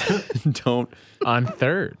 Don't. On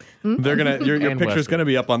 3rd. They're gonna your And picture's Western. gonna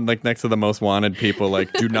be up on like next to the most wanted people.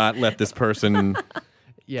 Like, do not let this person,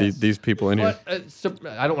 Yes. these people in here. But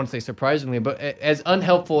I don't want to say surprisingly, but as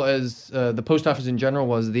unhelpful as the post office in general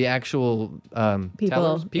was, the actual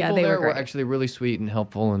tellers, people they there were were great. actually really sweet and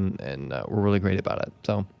helpful, and were really great about it.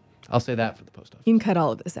 So I'll say that for the post office. You can cut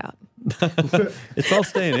all of this out. It's all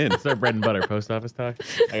staying in. It's our bread and butter post office talk.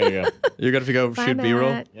 I gotta go. You're gonna have to go Bye, shoot B-roll.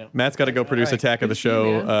 Matt. Yep. Matt's got to go produce All right. Attack of the Good to see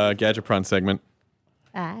you, Show Gadgetron segment.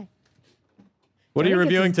 Bye. What are you Johnny gets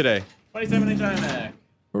reviewing his- today? 27-inch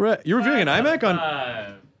iMac. You're reviewing an iMac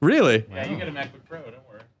on? Really? Yeah, you get a MacBook Pro. Don't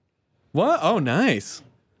worry. What? Oh, nice.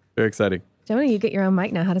 Very exciting. Joni, you get your own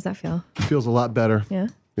mic now. How does that feel? Feels a lot better. Yeah.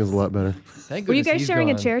 Feels a lot better. Thank Were you goodness guys he's sharing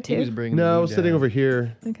a gone. chair, He too? was bringing No, I me was sitting down. over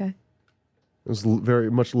here. Okay. It was very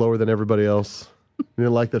much lower than everybody else. I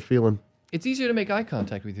didn't like that feeling. It's easier to make eye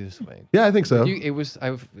contact with you this way. Yeah, I think so. It was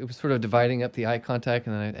sort of dividing up the eye contact,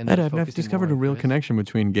 and then I ended up I've focusing discovered more a on real voice. connection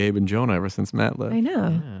between Gabe and Jonah ever since Matt left. I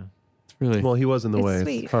know. It's really, Well, he was in the It's way.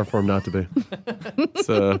 sweet. It's hard for him not to be.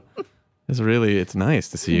 it's nice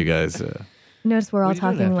to see you guys. Notice we're all What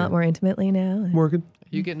are you doing talking a lot after? more intimately now. Morgan,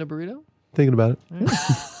 You getting a burrito? thinking about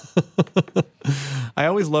it. I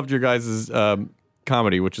always loved your guys'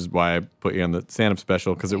 comedy, which is why I put you on the stand-up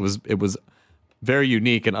special, because it was very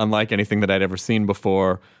unique and unlike anything that I'd ever seen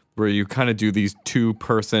before, where you kind of do these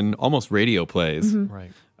two-person, almost radio plays.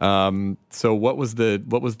 Right. So what was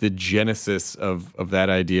the genesis of that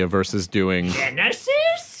idea versus doing? Was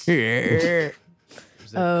that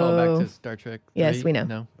call back to Star Trek? Yes, 3? we know.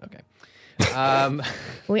 No? Okay.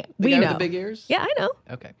 We The guy know. with the big ears? Yeah, I know.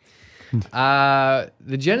 Okay.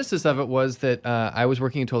 The genesis of it was that I was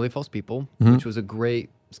working in Totally False People, which was a great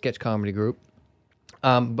sketch comedy group.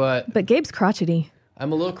 But But Gabe's crotchety.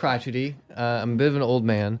 I'm a little crotchety. I'm a bit of an old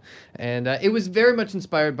man. And it was very much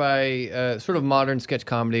inspired by sort of modern sketch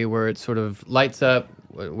comedy where it sort of lights up,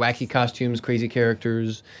 wacky costumes, crazy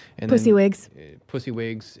characters. And Pussy then, wigs. Pussy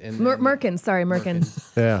wigs. And Merkins. Sorry, Merkins.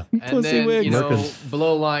 Yeah. and Pussy then, wigs. you know, Merkins.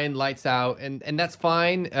 below line, lights out, and that's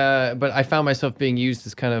fine. But I found myself being used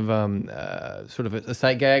as kind of sort of a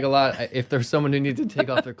sight gag a lot. If there's someone who needs to take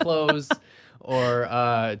off their clothes or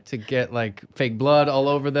to get like fake blood all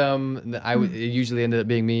over them, it usually ended up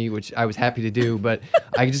being me, which I was happy to do. But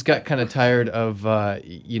I just got kind of tired of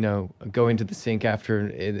going to the sink after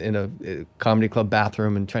in a comedy club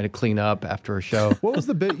bathroom and trying to clean up after a show. What was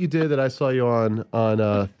the bit you did that I saw you on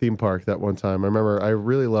Theme Park that one time? I remember I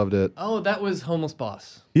really loved it. Oh, that was Homeless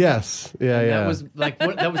Boss. Yes. Yeah, And yeah. that was like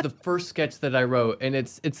that was the first sketch that I wrote, and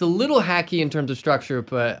it's a little hacky in terms of structure,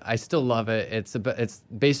 but I still love it. It's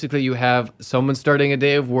basically you have someone starting a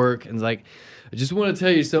day of work and it's like, I just want to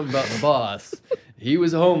tell you something about my boss. He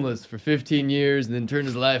was homeless for 15 years and then turned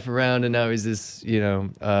his life around, and now he's this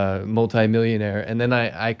multi-millionaire. And then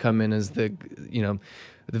I come in as the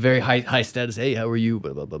the very high status. Hey, how are you?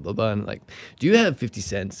 Blah blah blah blah blah. And like, do you have 50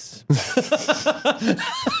 cents?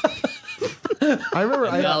 I remember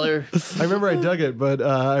I remember I dug it, but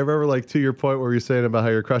I remember like to your point where you're saying about how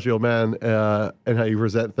you're a crotchety old man and how you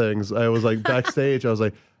resent things. I was like backstage. I was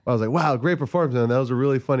like, wow, great performance, man. That was a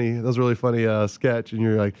really funny sketch. And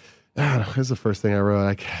you're like, this is the first thing I wrote.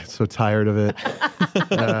 I'm so tired of it.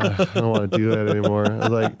 I don't want to do that anymore. I was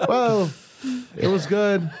like, well, it was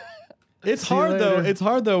good. It's See you hard though. later. It's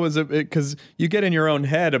hard though, because you get in your own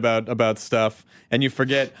head about stuff, and you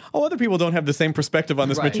forget. Oh, other people don't have the same perspective on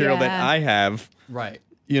this Right. material that Yeah. I have. Right.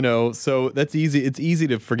 So that's easy. It's easy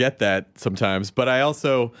to forget that sometimes. But I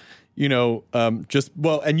also,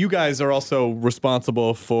 and you guys are also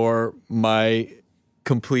responsible for my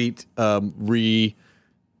complete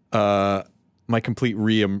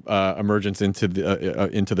emergence into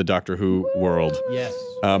the Doctor Who world. Yes.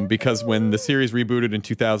 Because when the series rebooted in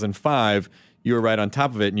 2005, you were right on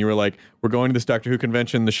top of it, and you were like, "We're going to this Doctor Who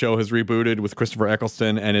convention. The show has rebooted with Christopher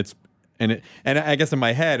Eccleston, and I guess in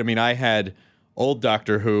my head, I mean, I had old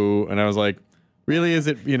Doctor Who, and I was like, really, is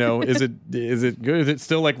it is it good? Is it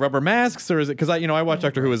still like rubber masks, or is it? Because I watched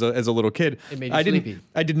Doctor Who as a little kid. It made you sleepy.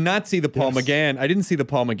 I did not see the Paul McGann. I didn't see the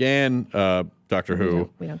Paul McGann Doctor Who.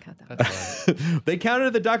 We don't count that. That's right. They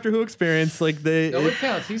counted the Doctor Who experience like they. No, it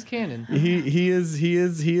counts. He's canon. He is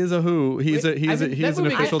a Who. He's Wait, I mean, that an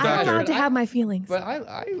movie- official I- I'm Doctor. allowed to have my feelings. But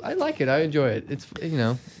I like it. I enjoy it. It's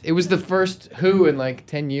it was the first Who in like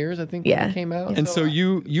 10 years, I think, when Yeah. it came out. And so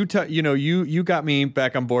you got me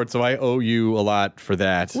back on board, so I owe you a lot for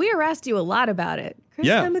that. We harassed you a lot lot about it. Chris,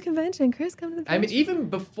 Yeah. come to the convention. Chris, come to the I convention. mean, even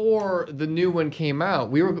before the new one came out,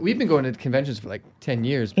 we've been going to conventions for like 10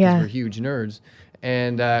 years because Yeah. we're huge nerds.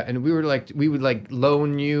 And we would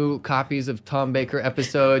loan you copies of Tom Baker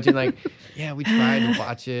episodes and yeah, we tried to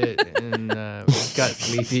watch it and we just got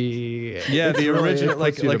sleepy. Yeah, It's the really- original, it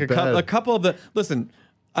like puts you to bed. a couple of the. Listen,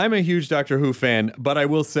 I'm a huge Doctor Who fan, but I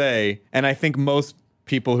will say, and I think most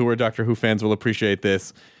people who are Doctor Who fans will appreciate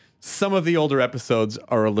this. Some of the older episodes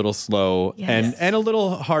are a little slow Yes. and a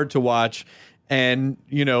little hard to watch. And,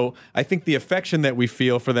 I think the affection that we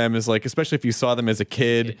feel for them is like, especially if you saw them as a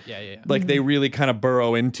kid, Yeah. like they really kind of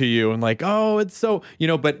burrow into you and like, oh, it's so,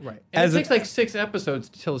 but Right. as And it takes like 6 episodes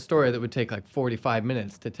to tell a story that would take like 45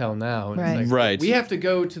 minutes to tell now. And it's Right. like, Right. We have to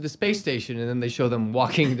go to the space station, and then they show them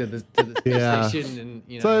walking to the space Yeah. station,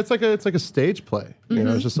 and So it's like a stage play.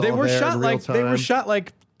 It's just they all were there shot in real like time. they were shot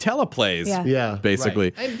like teleplays, Yeah. Yeah.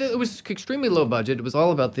 basically. Right. And it was extremely low budget. It was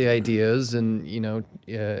all about the ideas, and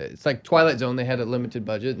it's like Twilight Zone. They had a limited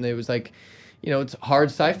budget, and it was like, it's hard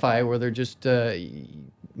sci-fi where they're just, a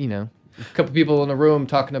couple people in a room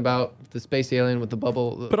talking about the space alien with the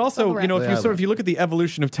bubble. But also, if you look at the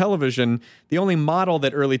evolution of television, the only model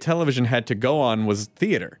that early television had to go on was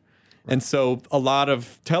theater, and so a lot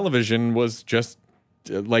of television was just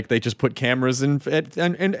like they just put cameras in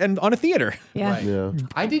and on a theater. Yeah. Right. Yeah.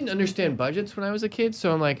 I didn't understand budgets when I was a kid,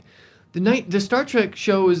 so I'm like, the Star Trek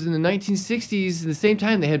show was in the 1960s. At the same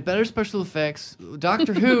time, they had better special effects.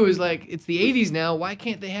 Doctor Who is like, it's the 80s now. Why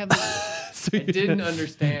can't they have this? So I didn't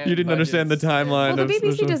understand. You didn't understand the budgets. timeline. Well, the of BBC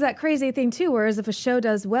special- does that crazy thing too, whereas if a show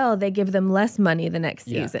does well, they give them less money the next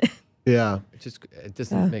Yeah. season. Yeah. It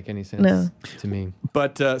doesn't make any sense No. to me.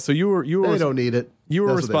 But so you were They don't need it. You were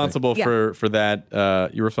That's what they think. responsible Yeah. for that.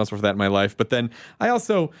 You were responsible for that in my life. But then I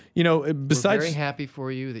also, We're besides, very happy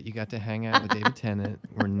for you that you got to hang out with David Tennant.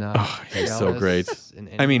 We're not. he's so jealous great. in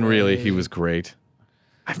any I mean, really, way. he was great.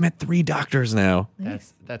 I've met 3 doctors now.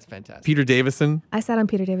 That's fantastic. Peter Davison. I sat on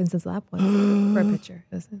Peter Davidson's lap once for a picture.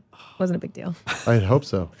 It wasn't a big deal. I'd hope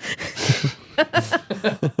so.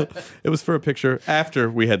 It was for a picture after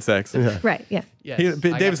we had sex. Right, yeah. Yes, He, I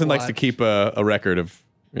got Davison likes to watch. keep a record of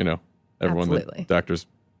everyone Absolutely. that doctor's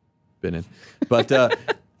been in, but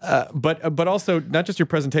but also not just your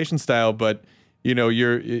presentation style, but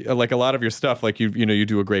you're like a lot of your stuff. Like you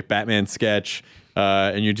do a great Batman sketch,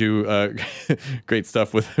 and you do great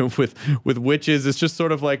stuff with witches. It's just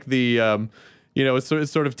sort of like the.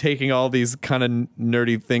 It's sort of taking all these kind of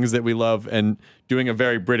nerdy things that we love and doing a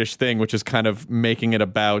very British thing, which is kind of making it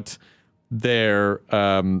about their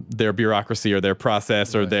bureaucracy or their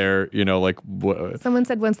process or their Someone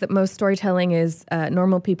said once that most storytelling is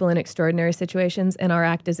normal people in extraordinary situations, and our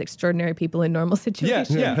act is extraordinary people in normal situations.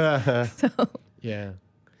 yeah. Yeah,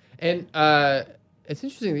 and it's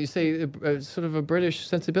interesting that you say sort of a British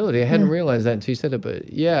sensibility. I hadn't realized that until you said it, but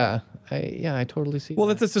I totally see. Well,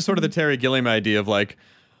 that. that's just sort of the Terry Gilliam idea of like,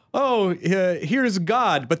 oh, here's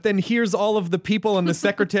God, but then here's all of the people and the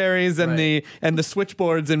secretaries and Right. the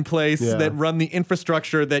switchboards in place Yeah. that run the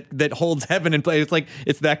infrastructure that holds heaven in place. It's like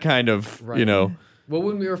it's that kind of Right. Well,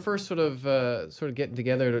 when we were first sort of getting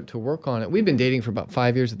together to work on it, we'd been dating for about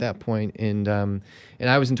 5 years at that point, and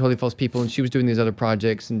I was in Totally False People, and she was doing these other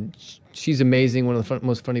projects, and she's amazing, one of the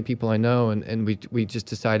most funny people I know, and we just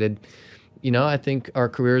decided, I think our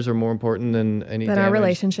careers are more important than any Than our damage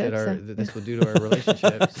relationships, that this will do to our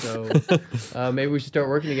relationship. So maybe we should start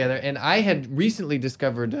working together. And I had recently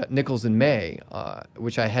discovered Nichols and May,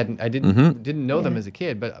 which I didn't know them as a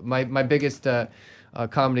kid. But my biggest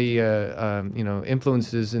comedy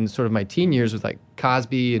influences in sort of my teen years was like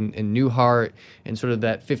Cosby and Newhart and sort of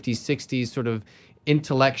that 50s, 60s sort of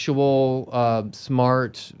intellectual,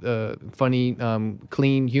 smart, funny,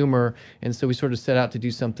 clean humor. And so we sort of set out to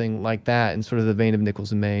do something like that in sort of the vein of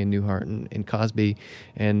Nichols and May and Newhart and Cosby.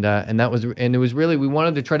 And it was really, we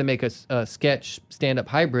wanted to try to make a sketch stand-up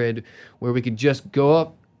hybrid where we could just go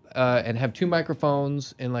up and have 2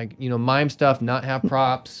 microphones and mime stuff, not have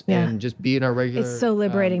props, and just be in our regular. It's so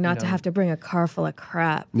liberating not to have to bring a car full of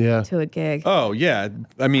crap to a gig. Oh yeah,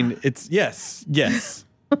 I mean it's yes.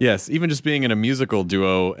 Yes, even just being in a musical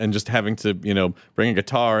duo and just having to, bring a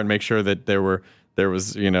guitar and make sure that there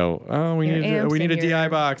was, we need a DI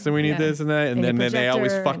box and we need this and that, and then they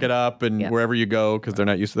always fuck it up and wherever you go because they're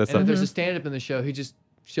not used to that stuff. If there's a stand-up in the show, he just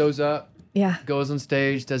shows up, goes on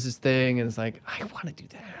stage, does his thing, and it's like, I want to do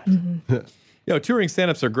that. Mm-hmm. Touring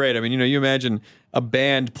stand-ups are great. I mean, you imagine a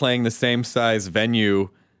band playing the same size venue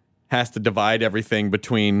has to divide everything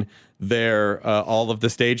between their all of the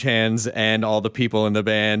stagehands and all the people in the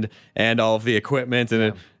band and all of the equipment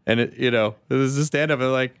and this is a stand up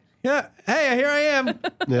and like, yeah, hey, here I am.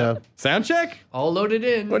 Yeah. Sound check? All loaded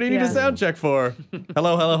in. What do you need a sound check for?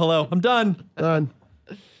 Hello. I'm done.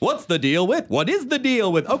 What's the deal with? What is the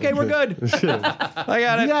deal with? Okay, we're good. I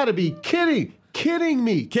got it. You gotta be kidding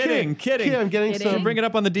me. Kidding. I'm getting some. Bring it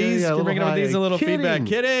up on the D's. Yeah, Bring it up on the D's, a little feedback.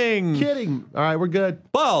 Kidding. All right, we're good.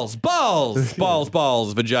 Balls.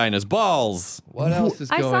 Vaginas. Balls. What else is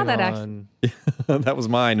going on? I saw that actually. That was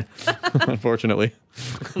mine, unfortunately.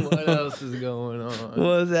 What else is going on?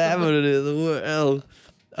 What's happening in the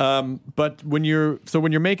world? But when you're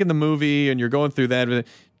making the movie and you're going through that,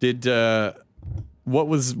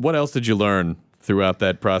 what else did you learn throughout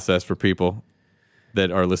that process for people that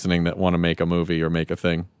are listening that want to make a movie or make a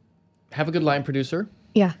thing? Have a good line producer.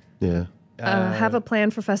 Yeah. Yeah. Have a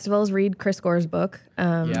plan for festivals. Read Chris Gore's book.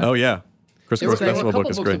 Oh, yeah. Chris Gore's festival book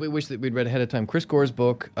is great. That we wish that we'd read ahead of time. Chris Gore's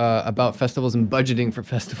book about festivals and budgeting for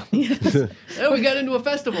festivals. Oh, we got into a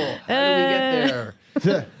festival. How do we get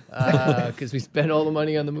there? Because we spent all the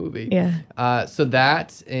money on the movie. Yeah. So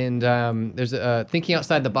that, and there's thinking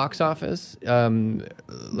outside the box office, trying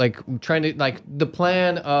to, the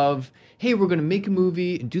plan of, hey, we're going to make a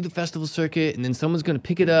movie and do the festival circuit, and then someone's going to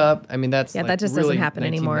pick it up. I mean, that's that just really doesn't happen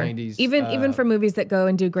anymore. Even for movies that go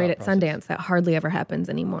and do great at Sundance, that hardly ever happens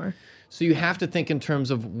anymore. So you have to think in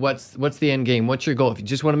terms of what's the end game? What's your goal? If you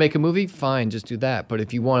just want to make a movie, fine, just do that. But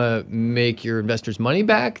if you want to make your investors' money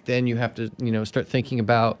back, then you have to, start thinking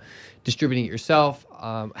about distributing it yourself,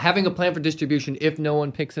 having a plan for distribution if no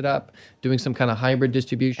one picks it up, doing some kind of hybrid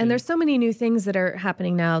distribution. And there's so many new things that are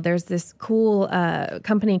happening now. There's this cool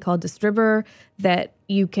company called Distribber that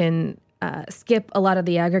you can skip a lot of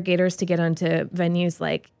the aggregators to get onto venues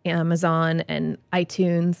like Amazon and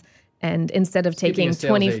iTunes. And instead of taking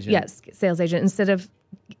sales agent, instead of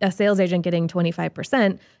a sales agent getting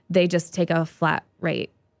 25%, they just take a flat rate.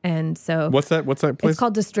 And so what's that place? It's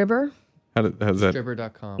called Distribber. How's that?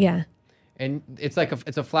 Distribber.com. Yeah. And it's like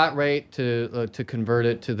it's a flat rate to convert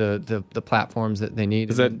it to the platforms that they need.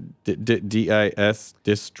 Is that DIS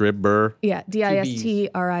Distribber? Yeah,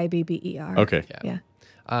 DISTRIBBER. Okay.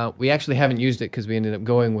 Yeah. We actually haven't used it because we ended up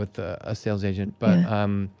going with a sales agent,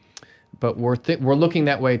 but we're looking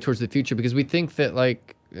that way towards the future because we think that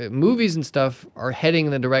movies and stuff are heading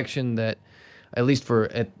in the direction that, at least for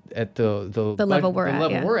at the level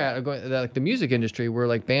we're at, like the music industry,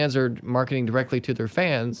 where bands are marketing directly to their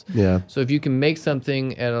fans. Yeah. So if you can make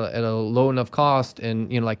something at a low enough cost,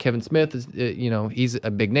 and like Kevin Smith is, he's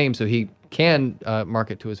a big name, so he can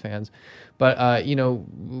market to his fans. But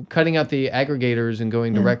cutting out the aggregators and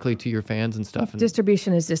going directly to your fans and stuff. And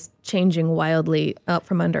distribution is just changing wildly out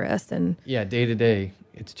from under us, and day to day,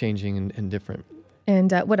 it's changing and different.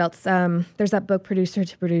 And what else? There's that book, Producer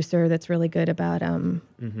to Producer, that's really good about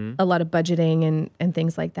a lot of budgeting and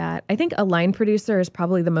things like that. I think a line producer is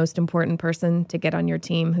probably the most important person to get on your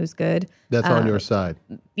team who's good. That's on your side.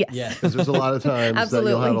 Yes. Because there's a lot of times that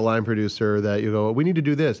you'll have a line producer that you go, we need to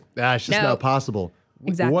do this. It's just not possible.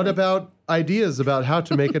 Exactly. What about ideas about how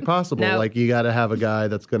to make it possible? You got to have a guy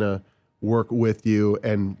that's going to work with you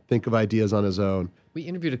and think of ideas on his own. We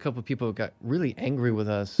interviewed a couple of people who got really angry with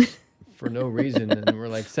us for no reason, and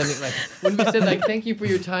we're sending when we said thank you for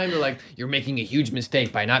your time, they're you're making a huge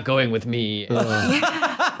mistake by not going with me.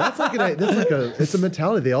 That's it's a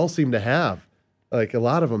mentality they all seem to have. A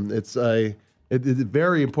lot of them, it's It's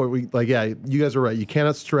very important. You guys are right. You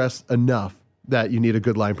cannot stress enough that you need a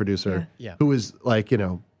good line producer who is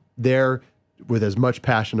there with as much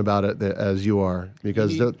passion about it as you are,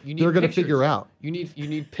 because they're going to figure out. You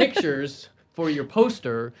need pictures for your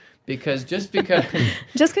poster, because just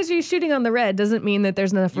because you're shooting on the red doesn't mean that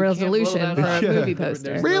there's enough resolution for a movie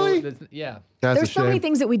poster. Really? That's there's so many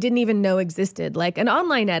things that we didn't even know existed, like an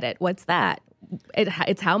online edit. What's that?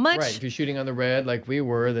 It's how much? Right. If you're shooting on the red like we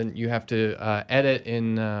were, then you have to edit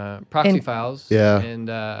in proxy files. and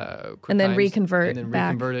then reconvert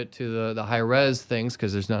it to the high res things,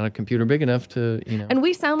 because there's not a computer big enough to And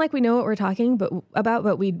we sound like we know what we're talking but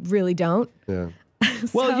we really don't. Yeah.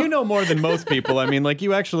 Well, you know more than most people. I mean, like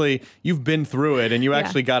you've been through it, and you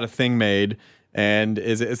actually got a thing made. And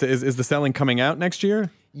is the selling coming out next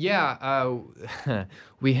year? Yeah,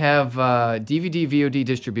 we have DVD, VOD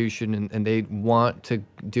distribution, and they want to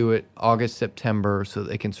do it August, September, so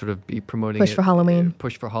they can sort of be promoting Push for Halloween.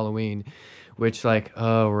 Which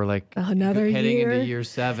we're like another heading year. into year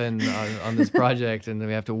 7 on this project, and then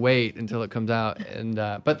we have to wait until it comes out. And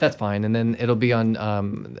but that's fine. And then it'll be on.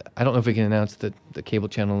 I don't know if we can announce the cable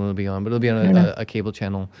channel it'll be on, but it'll be on a cable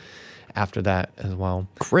channel after that as well.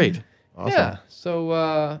 Great. Awesome. Yeah. So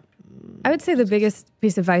I would say the biggest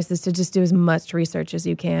piece of advice is to just do as much research as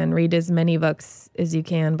you can, read as many books as you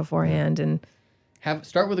can beforehand, and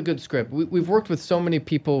start with a good script. We've worked with so many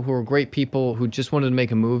people who are great people who just wanted to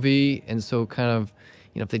make a movie, and so kind of,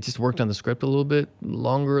 if they just worked on the script a little bit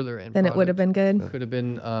longer, then it would have been good. Could have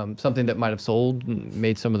been something that might have sold and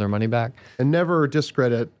made some of their money back. And never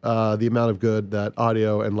discredit the amount of good that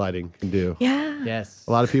audio and lighting can do. Yeah. Yes.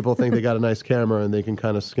 A lot of people think they got a nice camera and they can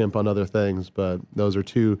kind of skimp on other things, but those are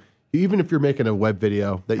two. Even if you're making a web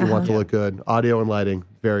video that you want to look good, audio and lighting,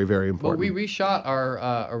 very, very important. Well, we reshot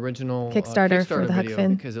our original Kickstarter for the Huck video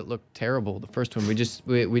Finn because it looked terrible. The first one,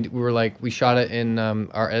 we shot it in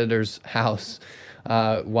our editor's house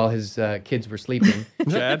while his kids were sleeping.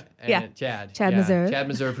 Chad? Chad Meserve. Chad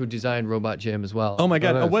Meserve, who designed Robot Jim as well. Oh my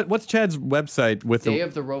God! What's Chad's website with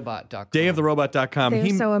Dayoftherobot.com. Dayoftherobot.com. They're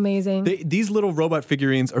so amazing. These little robot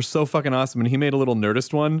figurines are so fucking awesome, and he made a little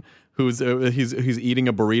Nerdist one. Who's he's eating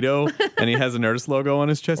a burrito and he has a Nerdist logo on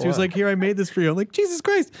his chest. He was like, "Here, I made this for you." I'm like, Jesus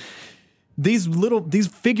Christ! These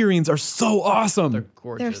figurines are so awesome. They're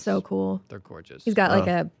gorgeous. They're so cool. They're gorgeous. He's got like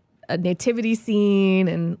a nativity scene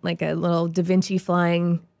and like a little Da Vinci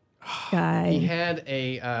flying guy. He had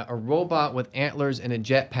a robot with antlers and a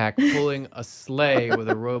jetpack pulling a sleigh with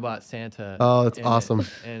a robot Santa. Oh, that's awesome.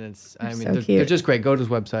 And it's, cute. they're just great. Go to his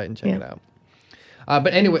website and check it out.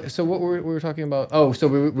 But anyway, so what we were talking about? Oh, so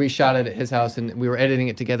we shot it at his house and we were editing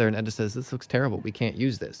it together. And Edda says, "This looks terrible. We can't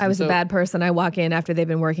use this." I was a bad person. I walk in after they've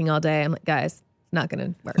been working all day. I'm like, guys, it's not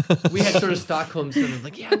going to work. We had sort of Stockholm syndrome,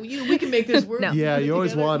 like, yeah, we can make this work. No. Yeah, you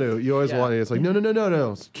always want to. You always want to. It's like,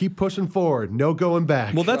 no. Keep pushing forward. No going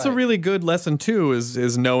back. Well, that's a really good lesson too.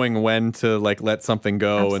 Is knowing when to let something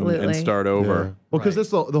go and start over. Yeah. Well, because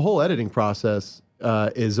the whole editing process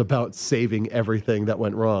is about saving everything that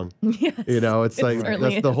went wrong. Yes, it's like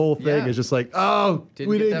that's the whole thing. Is just like,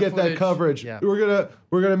 we didn't get that coverage. Yeah. We're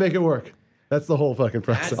gonna make it work. That's the whole fucking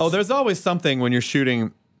process. Oh, there's always something when you're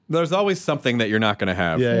shooting. There's always something that you're not going to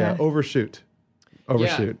have. Yeah. Overshoot.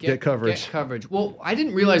 Get coverage. Get coverage. Well, I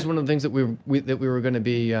didn't realize one of the things that we were going to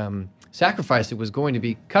be sacrificing was going to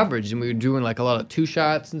be coverage, and we were doing like a lot of 2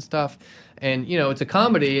 shots and stuff. And it's a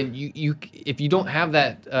comedy, and you if you don't have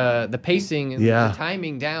that the pacing and the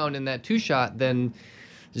timing down in that 2 shot, then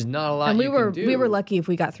there's not a lot. And you can do. we were lucky if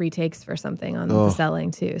we got 3 takes for something on the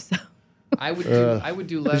selling too. So I would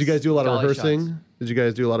do less. Did you guys do a lot of dolly rehearsing? shots. Did you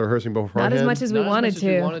guys do a lot of rehearsing beforehand? not as much as we wanted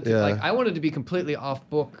to. Yeah. Like, I wanted to be completely off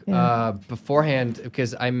book beforehand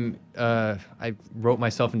because I wrote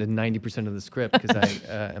myself into 90% of the script because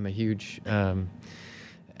I am a huge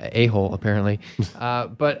a-hole apparently.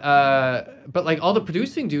 But like all the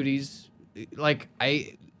producing duties, like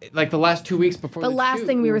the last 2 weeks before The last shoot,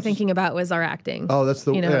 thing we were thinking about was our acting. Oh, that's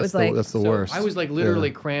the that's the worst. I was like literally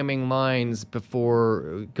cramming lines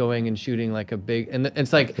before going and shooting like a big, and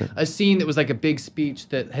it's like a scene that was like a big speech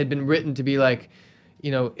that had been written to be like,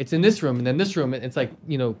 it's in this room and then this room, and it's like,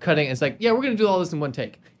 cutting. It's like, yeah, we're gonna do all this in one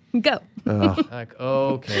take. Go. Like,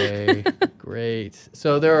 okay, great.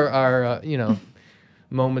 So there are,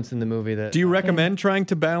 moments in the movie that. Do you recommend trying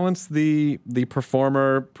to balance the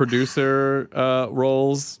performer, producer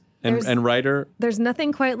roles and writer? There's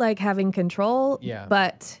nothing quite like having control. Yeah.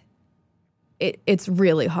 But it's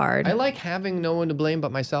really hard. I like having no one to blame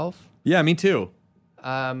but myself. Yeah, me too.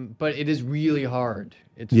 But it is really hard.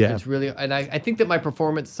 Yeah. It's really, and I think that my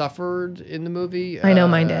performance suffered in the movie. I know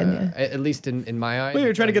mine did, yeah. At least in my eyes. Well,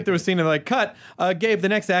 you're trying to get through a scene and like, cut. Gabe, the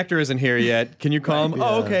next actor isn't here yet. Can you call him?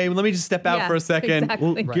 Oh, okay. Well, let me just step out Yeah, for a second.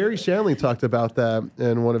 exactly. Well, Gary Shandling talked about that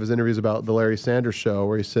in one of his interviews about the Larry Sanders Show,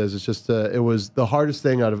 where he says it's just it was the hardest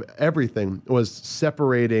thing out of everything was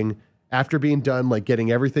separating after being done, like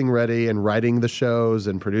getting everything ready and writing the shows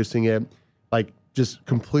and producing it, like just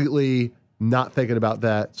completely not thinking about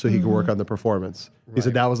that so he could work on the performance. He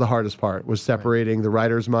said that was the hardest part, was separating the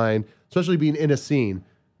writer's mind, especially being in a scene.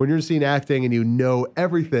 When you're in a scene acting and you know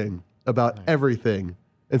everything about everything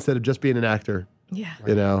instead of just being an actor. Yeah.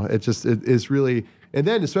 You know, it's really, and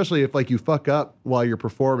then especially if like you fuck up while you're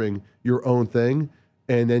performing your own thing,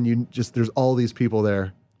 and then there's all these people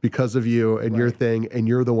there because of you and your thing, and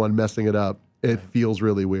you're the one messing it up. It feels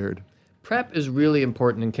really weird. Prep is really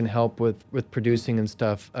important and can help with producing and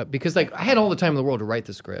stuff because like I had all the time in the world to write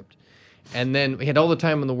the script, and then we had all the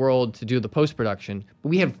time in the world to do the post-production, but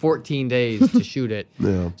we had 14 days to shoot it.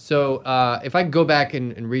 Yeah. So if I could go back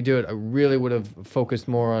and redo it, I really would have focused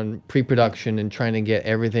more on pre-production and trying to get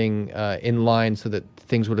everything in line so that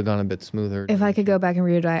things would have gone a bit smoother. If I could go back and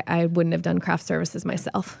read it, I wouldn't have done craft services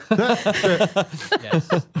myself. Yes,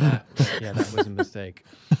 that was a mistake.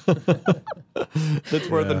 It's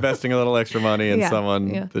worth investing a little extra money in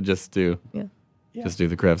someone to just do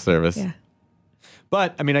the craft service. Yeah.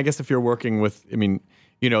 But I mean, I guess if you're working with, I mean,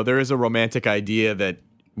 you know, there is a romantic idea that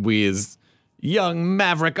we as young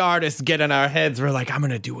maverick artists get in our heads. We're like, I'm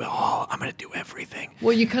going to do it all. I'm going to do everything.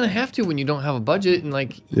 Well, you kind of have to when you don't have a budget, and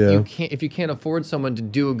like you can't, if you can't afford someone to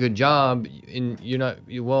do a good job, and you're not.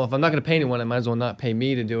 Well, if I'm not going to pay anyone, I might as well not pay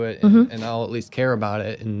me to do it, and I'll at least care about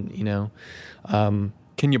it, and you know.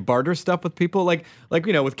 Can you barter stuff with people? Like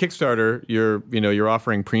you know, with Kickstarter, you're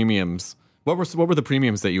offering premiums. What were the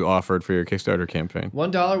premiums that you offered for your Kickstarter campaign?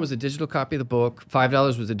 $1 was a digital copy of the book.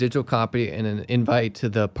 $5 was a digital copy and an invite to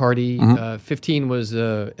the party. $15 was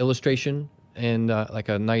illustration and like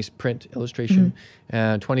a nice print illustration.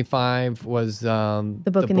 $25 was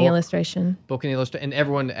the book and the illustration. Book and the illustration, and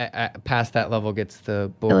everyone past that level gets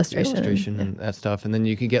the book illustration and that stuff. And then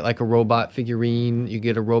you could get like a robot figurine. You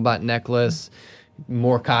get a robot necklace.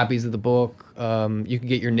 More copies of the book. You could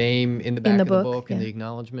get your name in the back of the book and the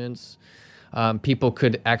acknowledgments. People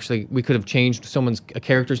could actually, we could have changed a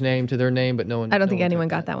character's name to their name, but no one. I don't think anyone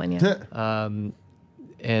got that one yet. And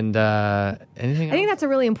anything else? I think that's a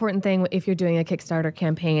really important thing if you're doing a Kickstarter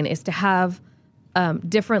campaign is to have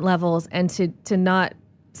different levels and to not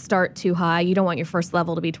start too high. You don't want your first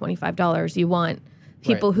level to be $25. You want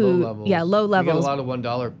people who, low levels. You get a lot of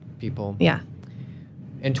 $1 people. Yeah.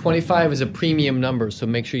 And 25 is a premium number, so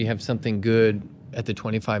make sure you have something good at the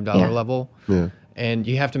 $25 level. Yeah. And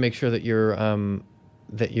you have to make sure that your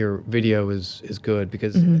video is good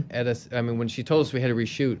because when she told us we had to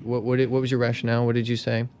reshoot, what was your rationale? What did you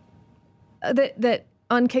say? That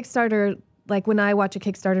on Kickstarter, like when I watch a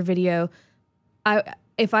Kickstarter video,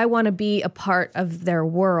 if I want to be a part of their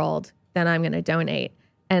world, then I'm going to donate.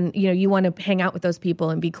 And you want to hang out with those people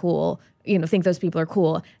and be cool. Think those people are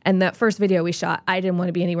cool. And that first video we shot, I didn't want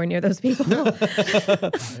to be anywhere near those people.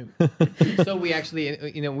 So we actually,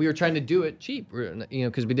 we were trying to do it cheap,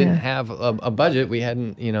 because we didn't have a budget. We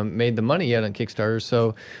hadn't, made the money yet on Kickstarter.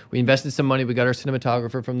 So we invested some money. We got our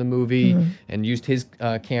cinematographer from the movie and used his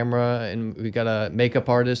camera. And we got a makeup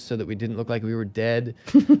artist so that we didn't look like we were dead.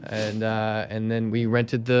 And then we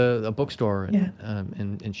rented a bookstore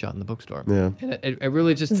and shot in the bookstore. Yeah. And it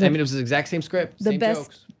really just, it was the exact same script, the same best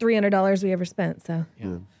jokes. $300 we ever spent. So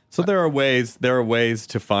So there are ways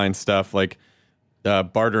to find stuff like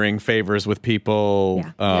bartering favors with people.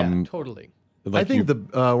 Totally. I think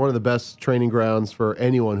one of the best training grounds for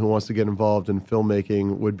anyone who wants to get involved in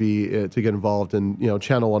filmmaking would be to get involved in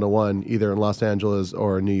Channel 101, either in Los Angeles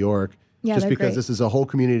or New York. Yeah, just because great. This is a whole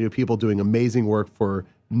community of people doing amazing work for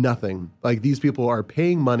nothing. Like these people are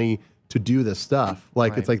paying money to do this stuff.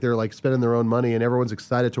 Like it's like they're like spending their own money, and everyone's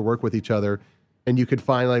excited to work with each other. And you could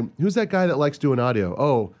find like, who's that guy that likes doing audio?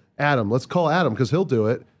 Oh, Adam. Let's call Adam because he'll do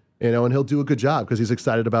it, and he'll do a good job because he's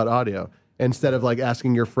excited about audio. Instead of like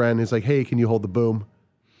asking your friend, he's like, hey, can you hold the boom?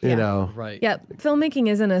 Right. Yeah, filmmaking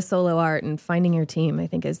isn't a solo art, and finding your team, I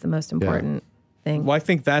think, is the most important thing. Well, I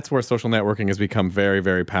think that's where social networking has become very,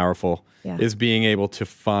 very powerful, is being able to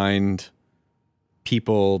find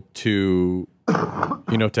people to,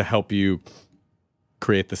 to help you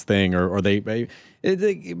create this thing, or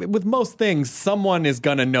with most things, someone is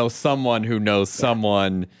going to know someone who knows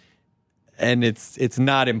someone, and it's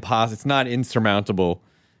not impossible. It's not insurmountable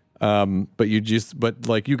But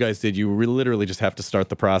like you guys did, you literally just have to start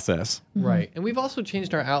the process. Right. And we've also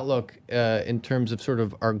changed our outlook in terms of sort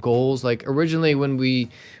of our goals. Like originally when we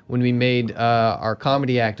made our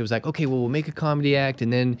comedy act, it was like, okay, well, we'll make a comedy act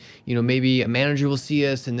and then, maybe a manager will see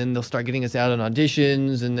us and then they'll start getting us out on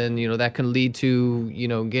auditions and then, that can lead to,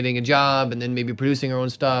 getting a job and then maybe producing our own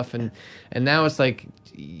stuff. And now it's like,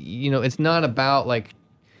 it's not about like,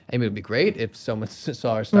 I mean, it would be great if someone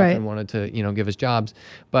saw our stuff and wanted to, give us jobs.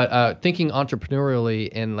 But thinking entrepreneurially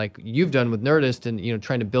and like you've done with Nerdist and,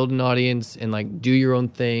 trying to build an audience and like do your own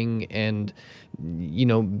thing and,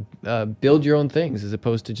 build your own things as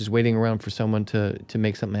opposed to just waiting around for someone to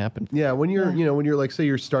make something happen. Yeah, when you're, when you're like, say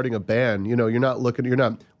you're starting a band, you're not,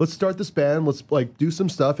 let's start this band, let's like do some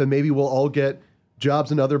stuff and maybe we'll all get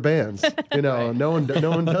jobs in other bands. No one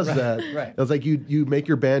does that. Right. It's like you make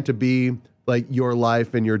your band to be like your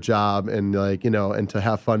life and your job and like, and to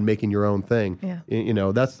have fun making your own thing.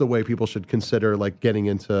 Yeah. That's the way people should consider like getting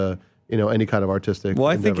into, any kind of artistic Well,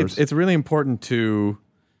 I endeavors. think it's really important to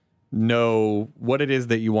know what it is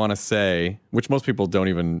that you want to say, which most people don't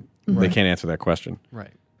even, they can't answer that question.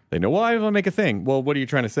 Right. They know, well, I want to make a thing. Well, what are you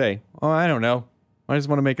trying to say? Oh, I don't know. I just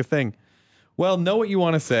want to make a thing. Well, know what you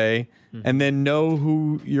want to say and then know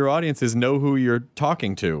who your audience is, know who you're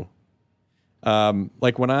talking to.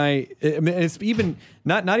 Like when it's even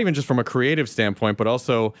not even just from a creative standpoint, but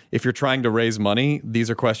also if you're trying to raise money, these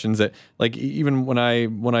are questions that like even when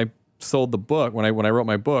I sold the book, when I wrote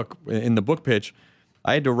my book in the book pitch,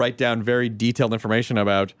 I had to write down very detailed information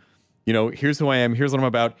about, here's who I am, here's what I'm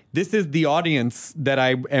about. This is the audience that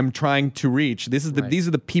I am trying to reach. These are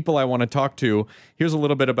the people I want to talk to. Here's a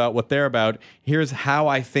little bit about what they're about. Here's how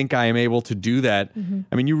I think I am able to do that.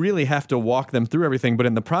 I mean, you really have to walk them through everything, but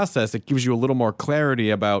in the process, it gives you a little more clarity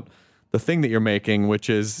about the thing that you're making, which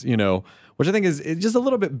is, which I think is just a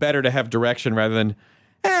little bit better to have direction rather than,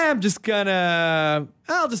 I'll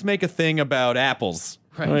just make a thing about apples.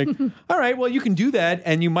 Right. Like, all right, well, you can do that,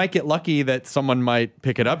 and you might get lucky that someone might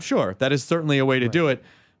pick it up. Sure, that is certainly a way to do it,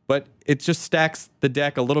 but it just stacks the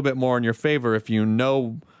deck a little bit more in your favor if you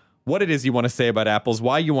know what it is you want to say about apples,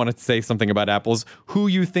 why you want to say something about apples, who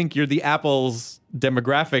you think the apples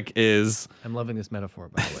demographic is. I'm loving this metaphor,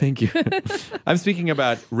 by the way. Thank you. I'm speaking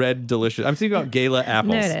about red, delicious. I'm speaking about Gala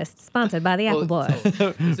apples. Nerdist, sponsored by the Apple Boy.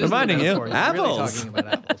 Reminding you, You're really apples. talking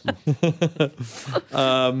about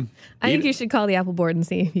apples. I think you should call the Apple Board and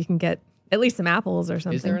see if you can get at least some apples or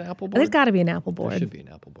something. Is there an Apple There's Board? got to be an Apple Board. There should be an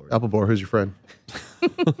Apple Board. Apple Board, who's your friend?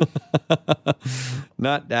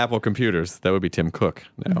 Not Apple computers. That would be Tim Cook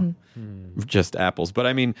now. Just apples. But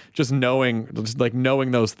I mean, just knowing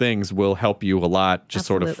those things will help you a lot. Just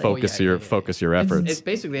sort of Absolutely. focus your efforts. It's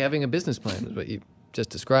basically having a business plan, is what you just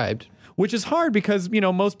described. Which is hard because,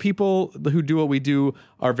 most people who do what we do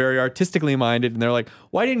are very artistically minded, and they're like,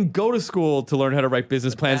 well, I didn't go to school to learn how to write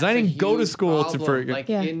business plans. I didn't go to school in school.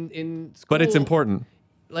 But it's important.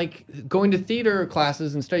 Like going to theater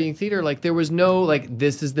classes and studying theater, like there was no like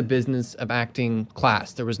this is the business of acting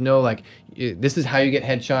class. There was no like this is how you get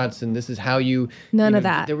headshots and this is how you None of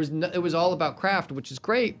that. There was it was all about craft, which is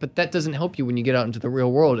great, but that doesn't help you when you get out into the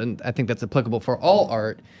real world. And I think that's applicable for all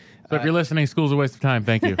art. So if you're listening, school's a waste of time.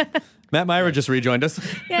 Thank you. Matt Myra just rejoined us.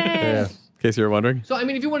 Yay. In case you were wondering. So I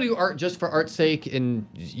mean, if you want to do art just for art's sake, and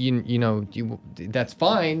that's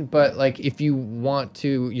fine. But like, if you want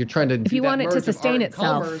to, you're trying to. If you want it to merge of sustain art and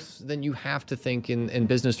itself. commerce, then you have to think in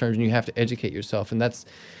business terms, and you have to educate yourself, and that's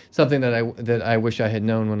something that I wish I had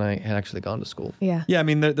known when I had actually gone to school. Yeah. Yeah, I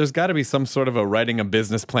mean, there's got to be some sort of a writing a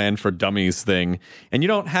business plan for dummies thing. And you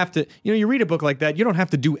don't have to, you read a book like that, you don't have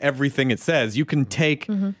to do everything it says. You can take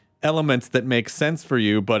elements that make sense for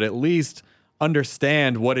you, but at least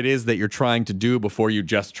understand what it is that you're trying to do before you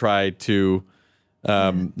just try to,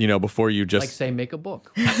 before you just... Like, say, make a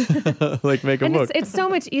book. like, make a And book. it's so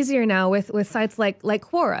much easier now with sites like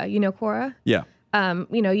Quora. You know Quora? Yeah.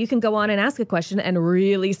 You can go on and ask a question, and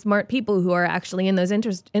really smart people who are actually in those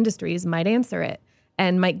industries might answer it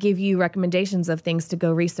and might give you recommendations of things to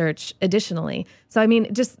go research additionally. So, I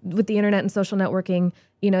mean, just with the internet and social networking,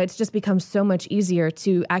 it's just become so much easier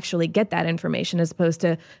to actually get that information as opposed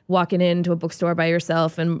to walking into a bookstore by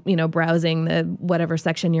yourself and, browsing the whatever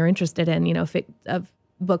section you're interested in, of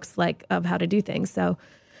books of how to do things. So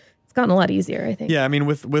it's gotten a lot easier, I think. Yeah, I mean,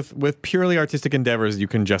 with purely artistic endeavors, you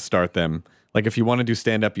can just start them. Like, if you want to do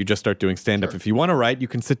stand-up, you just start doing stand-up. Sure. If you want to write, you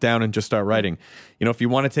can sit down and just start writing. If you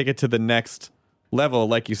want to take it to the next level,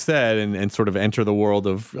 like you said, and sort of enter the world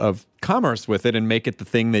of commerce with it and make it the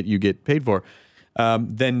thing that you get paid for,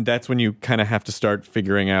 then that's when you kind of have to start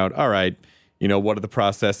figuring out, all right, what are the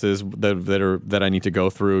processes that I need to go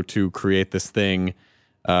through to create this thing?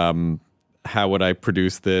 how would I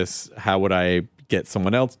produce this? How would I get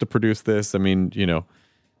someone else to produce this? I mean,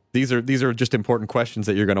 these are just important questions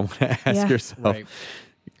that you're going to want to ask yourself. Right.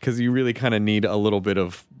 Because you really kind of need a little bit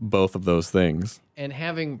of both of those things. And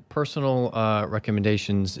having personal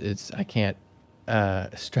recommendations, I can't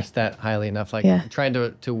stress that highly enough. Like trying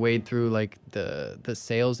to wade through like the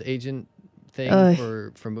sales agent thing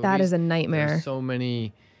for movies. That is a nightmare. There's so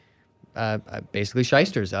many basically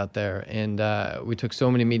shysters out there, and we took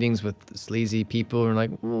so many meetings with sleazy people, and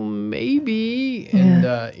like, well, maybe, and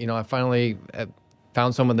I finally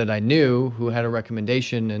found someone that I knew who had a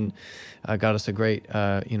recommendation and got us a great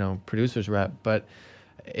producer's rep. But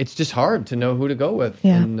it's just hard to know who to go with,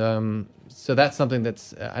 and so that's something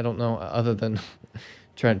that's I don't know other than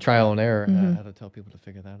trial and error how to tell people to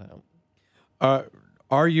figure that out.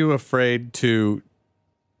 Are you afraid to?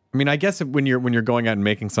 I mean, I guess when you're going out and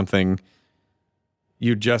making something,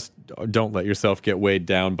 you just don't let yourself get weighed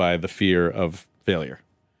down by the fear of failure,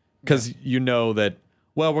 because you know that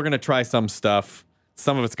we're going to try some stuff.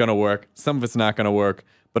 Some of it's going to work, some of it's not going to work,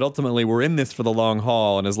 but ultimately we're in this for the long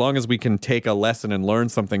haul, and as long as we can take a lesson and learn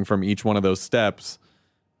something from each one of those steps,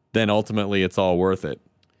 then ultimately it's all worth it.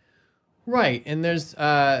 Right, and there's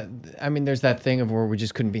that thing of where we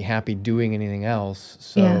just couldn't be happy doing anything else.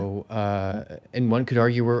 So, and one could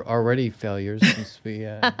argue we're already failures since we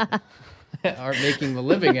aren't making a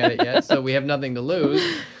living at it yet, so we have nothing to lose.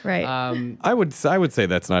 Right. I would say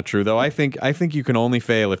that's not true, though. I think you can only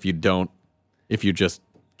fail if you just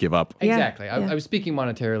give up. Exactly. I was speaking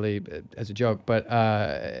monetarily as a joke, but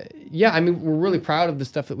we're really proud of the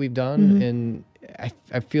stuff that we've done, and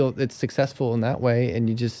I feel it's successful in that way, and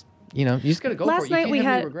you just got to go for it. Last night we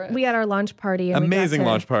had our launch party. And amazing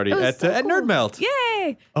launch party at Nerd Melt.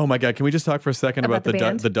 Yay! Oh my God! Can we just talk for a second about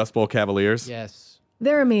the Dust Bowl Cavaliers? Yes,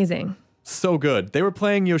 they're amazing. So good. They were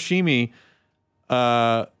playing Yoshimi.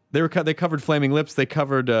 They covered Flaming Lips. They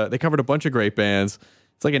covered a bunch of great bands.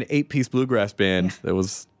 It's like an 8-piece bluegrass band that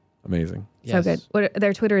was amazing. So good.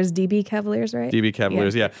 Their Twitter is DB Cavaliers, right? DB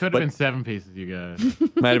Cavaliers, yeah. Could have been 7 pieces, you guys.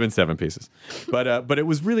 Might have been 7 pieces. But it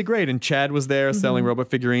was really great. And Chad was there selling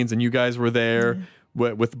robot figurines, and you guys were there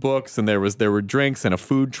with books, and there were drinks and a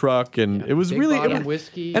food truck, and it was really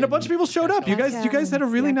whiskey, and a bunch of people showed up. You guys had a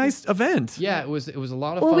really nice event. Yeah, it was a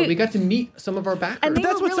lot of fun. We got to meet some of our backers. And but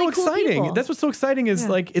that's what's really so exciting. Cool That's what's so exciting is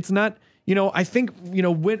like it's not, I think,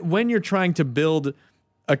 when you're trying to build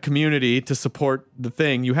a community to support the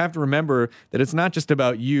thing, you have to remember that it's not just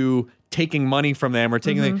about you taking money from them or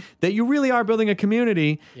taking that you really are building a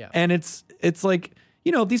community. And it's like,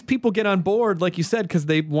 these people get on board, like you said, because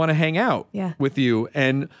they want to hang out with you.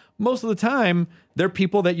 And most of the time, they're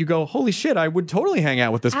people that you go, holy shit, I would totally hang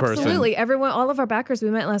out with this person. Absolutely. All of our backers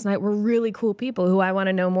we met last night were really cool people who I want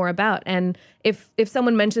to know more about. And if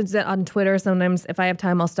someone mentions it on Twitter, sometimes if I have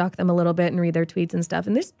time, I'll stalk them a little bit and read their tweets and stuff.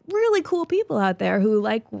 And there's really cool people out there who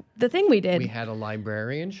like the thing we did. We had a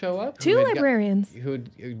librarian show up. Two librarians.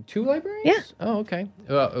 Two librarians? Yeah. Oh, okay.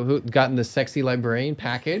 Who gotten the sexy librarian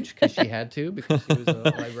package because she had to because she was a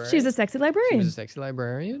librarian. She's a sexy librarian. She was a sexy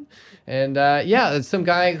librarian. And some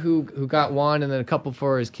guy who got one and then a couple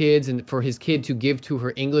for his kids and for his kid to give to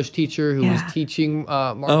her English teacher who was teaching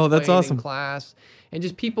Mark that's Twain awesome. in class. And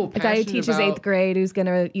just people a guy who teaches 8th grade who's going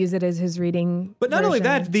to use it as his reading. But not only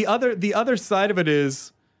that, the other side of it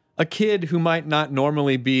is a kid who might not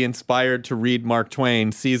normally be inspired to read Mark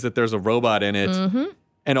Twain sees that there's a robot in it,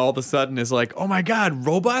 and all of a sudden is like, "Oh my God,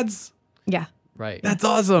 robots!" Yeah. Right. That's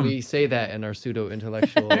awesome. We say that in our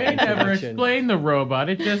pseudo-intellectual They never explain the robot.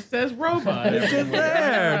 It just says robot. It's just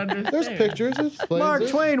there. There's pictures. Mark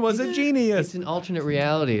Twain was a genius. It's an alternate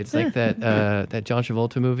reality. It's like that John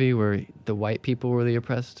Travolta movie where the white people were the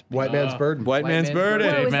oppressed. White Man's Burden. White Man's Burden.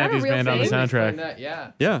 Whoa, Dave is that a Matthews real Band on the thing? soundtrack.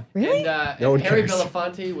 Yeah. Yeah. Really? And, No one Harry cares.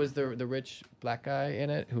 Belafonte was the rich black guy in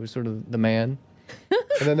it who was sort of the man.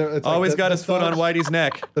 And then it's like Always got the his foot on thugs- Whitey's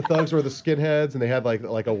neck. The thugs were the skinheads, and they had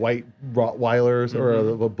like a white Rottweiler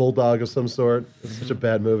or a bulldog of some sort. It's such a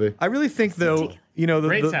bad movie. I really think, though,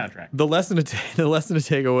 Great soundtrack. The lesson to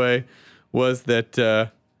take away was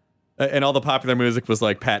that, and all the popular music was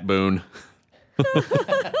like Pat Boone.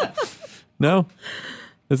 No,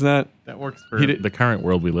 it's not. That works for the current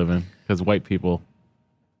world we live in because white people.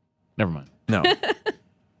 Never mind. No.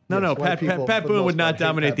 No. white people, Pat for the Boone most would not part, hate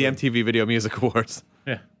dominate Pat the Boone. MTV Video Music Awards.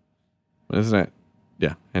 Yeah. Isn't it?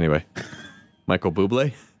 Yeah. Anyway, Michael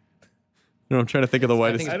Bublé. No, I'm trying to think of the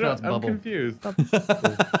whitest. think it's I'm Bubble. confused.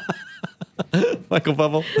 Michael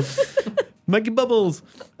Bubble. Mikey Bubbles.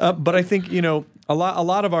 But I think, a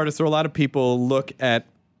lot of artists or a lot of people look at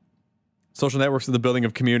social networks and the building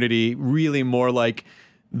of community really more like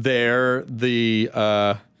they're the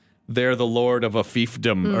they're the lord of a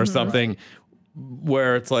fiefdom or something.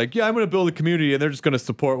 Where it's like, yeah, I'm going to build a community and they're just going to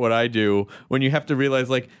support what I do. When you have to realize,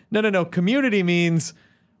 like, no, community means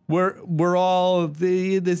we're all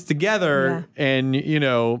this together, and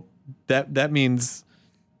that means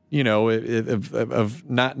of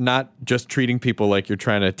not just treating people like you're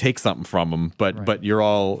trying to take something from them, but you're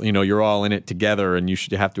all in it together, and you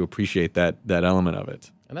should have to appreciate that element of it.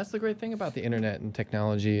 And that's the great thing about the internet and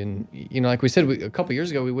technology. And, like we said, a couple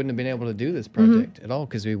years ago, we wouldn't have been able to do this project at all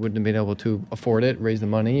because we wouldn't have been able to afford it, raise the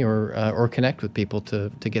money, or connect with people to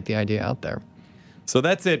get the idea out there. So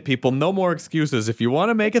that's it, people. No more excuses. If you want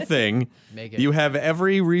to make a thing, you have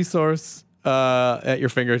every resource at your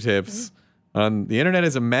fingertips. The internet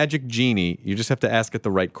is a magic genie. You just have to ask it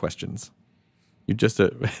the right questions. You just...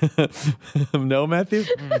 No, Matthew?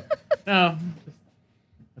 No.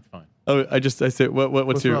 That's fine. Oh, I said,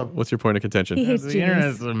 what's your point of contention? He hates The genies. internet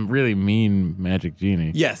is a really mean magic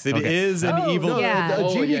genie. Yes, it is an evil. Yeah.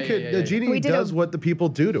 The genie does what the people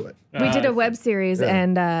do to it. We did a web series,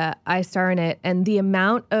 and I star in it, and the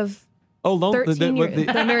amount of 13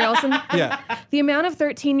 the Mary Olsen. Yeah. The amount of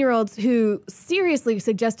 13-year-olds who seriously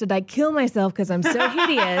suggested I kill myself because I'm so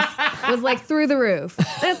hideous was like through the roof.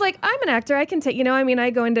 And it's like, I'm an actor. I can take, I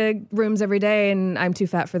go into rooms every day and I'm too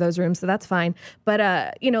fat for those rooms, so that's fine. But,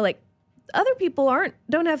 like other people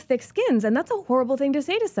don't have thick skins, and that's a horrible thing to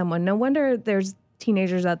say to someone. No wonder there's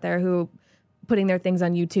teenagers out there who putting their things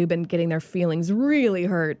on YouTube and getting their feelings really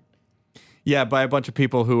hurt. Yeah, by a bunch of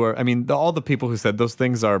people who are, all the people who said those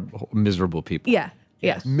things are miserable people. Yeah.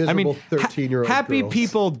 Miserable 13-year-old happy girls.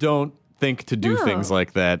 people don't think to do things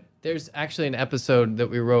like that. There's actually an episode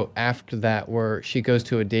that we wrote after that where she goes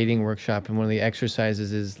to a dating workshop, and one of the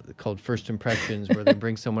exercises is called First Impressions, where they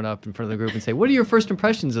bring someone up in front of the group and say, what are your first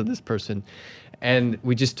impressions of this person? And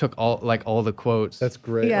we just took all the quotes. That's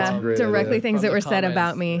great. Yeah, That's great. directly things From that the were said comments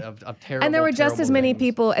about me. of terrible, and there were just terrible as many things.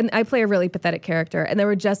 people, and I play a really pathetic character, and there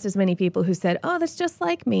were just as many people who said, oh, that's just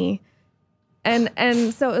like me. And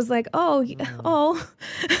so it was like, oh.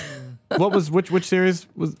 What was, which series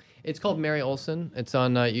was? It's called Mary Olsen. It's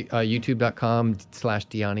on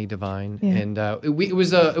youtube.com/Diani Divine. Yeah. And it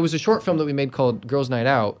was a short film that we made called Girls Night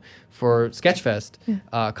Out for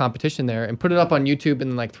Sketchfest competition there, and put it up on YouTube.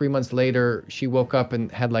 And then 3 months later, she woke up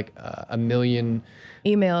and had a million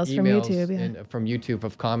emails from YouTube, from YouTube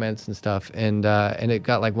of comments and stuff. And it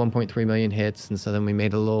got 1.3 million hits. And so then we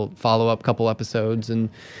made a little follow-up couple episodes, and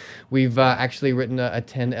we've actually written a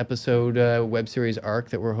 10-episode web series arc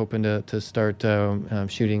that we're hoping to start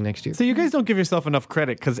shooting next year. So you guys don't give yourself enough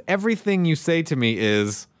credit, because everything you say to me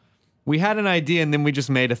is, we had an idea and then we just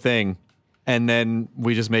made a thing, and then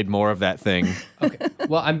we just made more of that thing. Okay.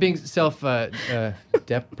 Well, I'm being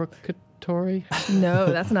self-deprecatory.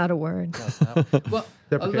 No, that's not a word. Well,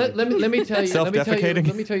 let me tell you. Self-defecating?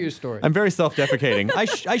 Let me tell you a story. I'm very self-defecating. I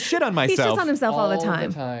shit on He myself. shits on himself all the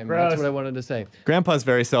time. That's what I wanted to say. Grandpa's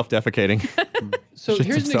very self-defecating. So Shits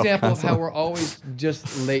here's an himself example of how constantly. we're always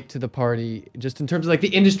just late to the party, just in terms of the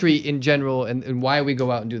industry in general, and why we go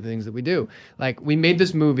out and do the things that we do. We made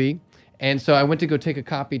this movie, and so I went to go take a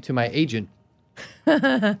copy to my agent.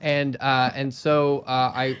 and so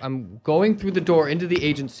I'm going through the door into the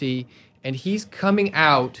agency, and he's coming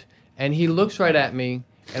out, and he looks right at me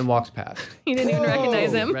and walks past. You didn't even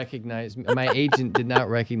recognize him, Recognize me. My agent did not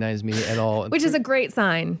recognize me at all. which is a great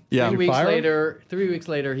sign. Yeah. 3 weeks later, 3 weeks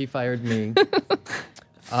later, he fired me.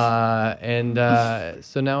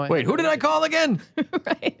 So now Wait, who did I call again?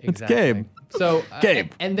 Right. Exactly. Gabe. So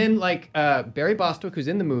Gabe. and then Barry Bostwick, who's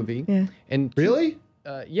in the movie, and Really? yeah,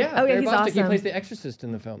 Oh, yeah, Barry he's Bostwick, he awesome. plays the Exorcist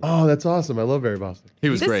in the film. Oh, that's awesome. I love Barry Bostwick. He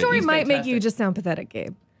was This great. story He's might make you fantastic. just sound pathetic,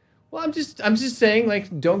 Gabe. Well, I'm just saying,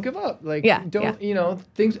 don't give up. Don't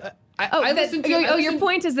things. I listen to. Your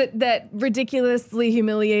point is that ridiculously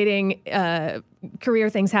humiliating career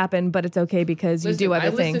things happen, but it's okay because you do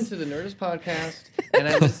other things. I listen to the Nerdist podcast, and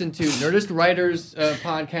I listen to Nerdist Writers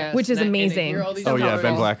podcast, Which is and I amazing. hear all these Oh, yeah, stories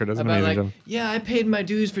Ben Blacker does an about, amazing job. Yeah, I paid my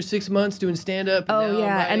dues for 6 months doing stand-up. Oh,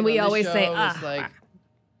 yeah, and we always say,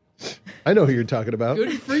 I know who you're talking about.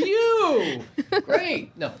 good for you.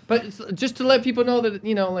 Great. No, but it's just to let people know that,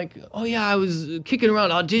 oh yeah, I was kicking around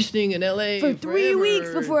auditioning in LA for 3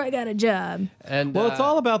 weeks before I got a job. And Well, it's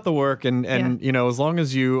all about the work, and as long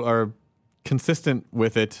as you are consistent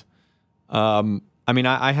with it. I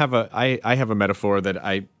have a metaphor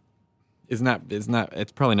that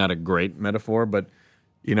it's probably not a great metaphor, but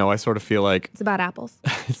I sort of feel like It's about apples.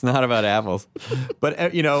 it's not about apples.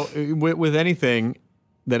 But with anything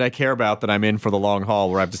that I care about, that I'm in for the long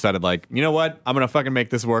haul, where I've decided, you know what, I'm gonna fucking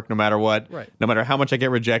make this work no matter what. Right. No matter how much I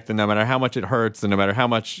get rejected, no matter how much it hurts, and no matter how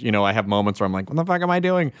much I have moments where I'm like, what the fuck am I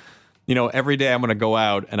doing? every day I'm going to go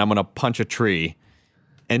out and I'm going to punch a tree.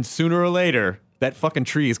 And sooner or later, that fucking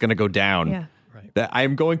tree is going to go down. Yeah. Right. That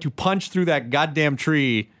I'm going to punch through that goddamn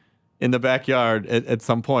tree in the backyard at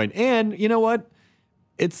some point. And you know what?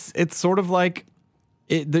 It's sort of like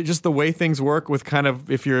just the way things work with kind of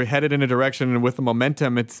if you're headed in a direction and with the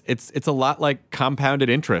momentum, it's a lot like compounded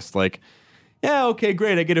interest. Like, yeah, okay,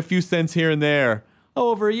 great. I get a few cents here and there.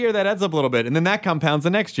 Oh, over a year, that adds up a little bit. And then that compounds the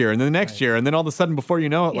next year and then the next year. And then all of a sudden, before you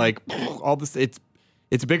know it, like all this, it's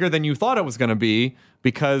bigger than you thought it was going to be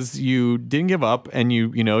because you didn't give up and you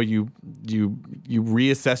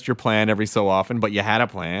reassessed your plan every so often, but you had a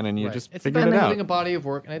plan and you just figured it about out. building a body of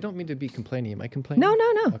work, and I don't mean to be complaining. Am I complaining? No.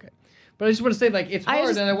 Okay. But I just want to say, like, it's hard, I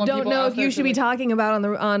just and I want don't people know out if there you to, should be like, talking about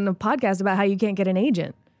on the podcast about how you can't get an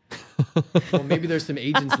agent. Well, maybe there's some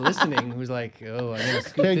agents listening who's like, oh, I'm going to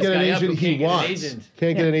scoop Can't this get an guy up agent who he can't get an wants. agent.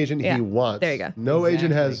 Can't get an agent Yeah. he wants. There you go. No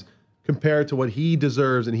agent has Exactly. compared to what he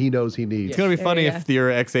deserves and he knows he needs. It's going to be funny if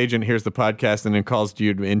your ex-agent hears the podcast and then calls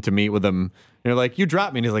you in to meet with him. And you're like, you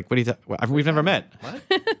dropped me. And he's like, what are you we've never met. What?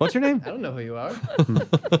 What's your name? I don't know who you are.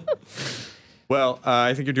 Well,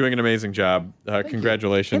 I think you're doing an amazing job.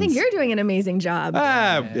 Congratulations. I think you're doing an amazing job.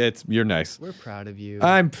 You're nice. We're proud of you.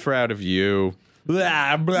 I'm proud of you.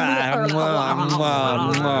 Blah, blah, blah,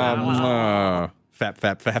 blah, blah, blah. Fap,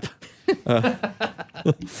 fap, fap.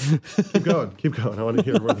 Keep going. I want to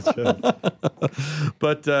hear more of this show.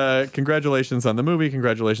 But congratulations on the movie.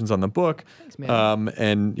 Congratulations on the book. Thanks, man.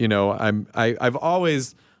 And I've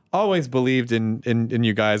always believed in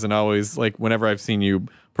you guys, and always, like, whenever I've seen you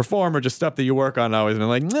perform or just stuff that you work on, always been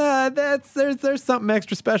like, nah, there's something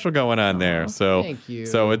extra special going on there. So thank you.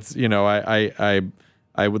 So it's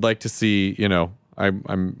I would like to see, I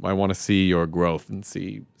want to see your growth and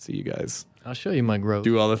see you guys I'll show you my growth.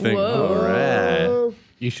 do all the things. Whoa. All right.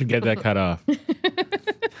 You should get that cut off.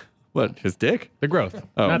 What, his dick? The growth,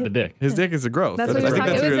 Oh. not the dick. His dick is a growth. That's what I he was think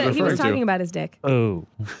talking. that's what you're He was referring talking to. about his dick. Oh,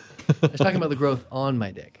 I was talking about the growth on my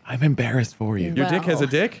dick. I'm embarrassed for you. Your dick has a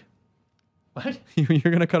dick? What? You're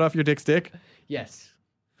going to cut off your dick's dick? Yes.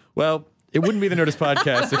 Well, it wouldn't be the Nerdist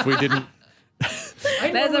podcast if we didn't.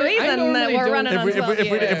 There's a reason that we're running on 12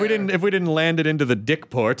 If we didn't land it into the dick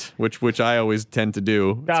port, which I always tend to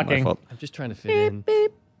do. It's my Shocking. fault. I'm just trying to fit in.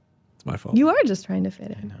 It's my fault. You are just trying to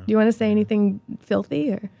fit in. Do you want to say anything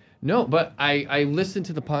filthy or? No, but I listen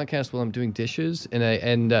to the podcast while I'm doing dishes,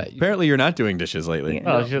 and Apparently, you're not doing dishes lately.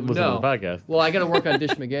 Oh, you should listen to the podcast. Well, I got to work on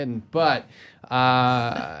Dishmageddon, but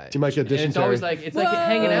You might get and it's dysentery. always like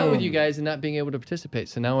hanging out with you guys and not being able to participate.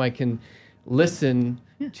 So now I can listen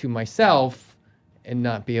to myself and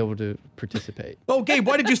not be able to participate. Oh, Gabe,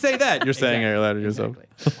 why did you say that? You're saying it louder yourself.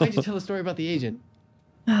 Exactly. Why did you tell the story about the agent?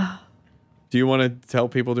 Do you want to tell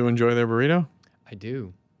people to enjoy their burrito? I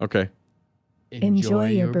do. Okay. Enjoy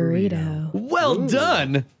your burrito. Well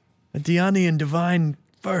done, Deani and Divine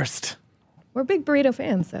first. We're big burrito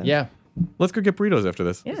fans, so. Yeah, Let's go get burritos after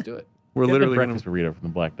this. Yeah. let's do it. We're Get literally the going breakfast to. burrito from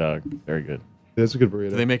the Black Dog. Very good. That's a good burrito.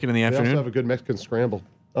 Do they make it in the They also afternoon? have a good Mexican scramble.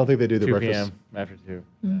 I don't think they do the 2 breakfast. p.m. after 2.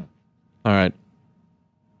 All right.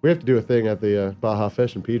 We have to do a thing at the Baja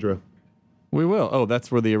Fish in Pedro. We will. Oh,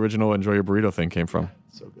 that's where the original Enjoy Your Burrito thing came from.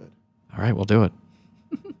 So good. All right, we'll do it.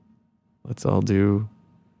 Let's all do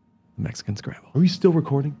Mexican scramble. Are we still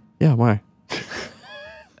recording? Yeah, why? Do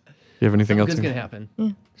you have anything else? Something's gonna happen.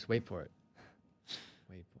 Just wait for it.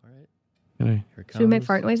 Wait for it. Okay. Here it comes. Should we make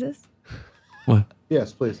fart noises? What?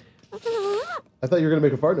 Yes, please. I thought you were going to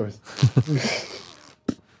make a fart noise.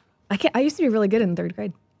 I can't. I used to be really good in 3rd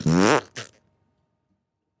grade.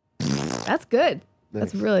 That's good.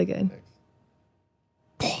 That's Nice. really good.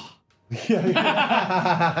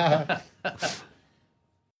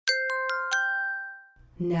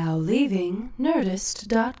 Now leaving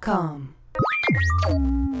Nerdist.com.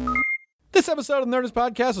 This episode of the Nerdist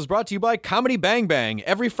Podcast is brought to you by Comedy Bang Bang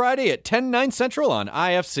every Friday at 10/9 Central on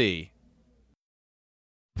IFC.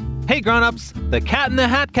 Hey grown-ups, the Cat in the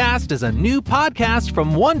Hat Cast is a new podcast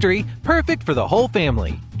from Wondery, perfect for the whole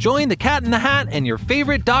family. Join the Cat in the Hat and your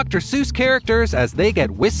favorite Dr. Seuss characters as they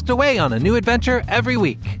get whisked away on a new adventure every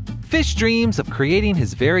week. Fish dreams of creating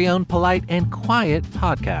his very own polite and quiet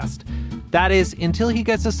podcast. That is, until he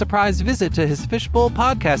gets a surprise visit to his Fishbowl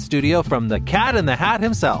podcast studio from the Cat in the Hat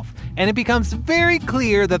himself, and it becomes very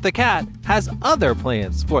clear that the cat has other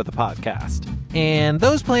plans for the podcast. And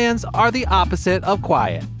those plans are the opposite of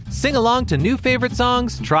quiet. Sing along to new favorite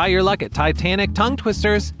songs, try your luck at Titanic tongue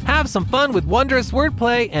twisters, have some fun with wondrous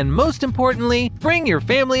wordplay, and most importantly, bring your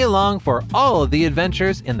family along for all of the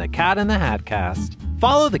adventures in the Cat in the Hat Cast.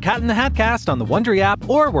 Follow the Cat in the Hat Cast on the Wondery app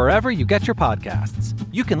or wherever you get your podcasts.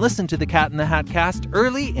 You can listen to the Cat in the Hat Cast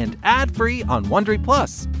early and ad-free on Wondery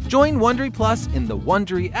Plus. Join Wondery Plus in the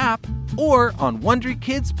Wondery app or on Wondery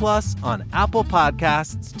Kids Plus on Apple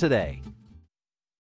Podcasts today.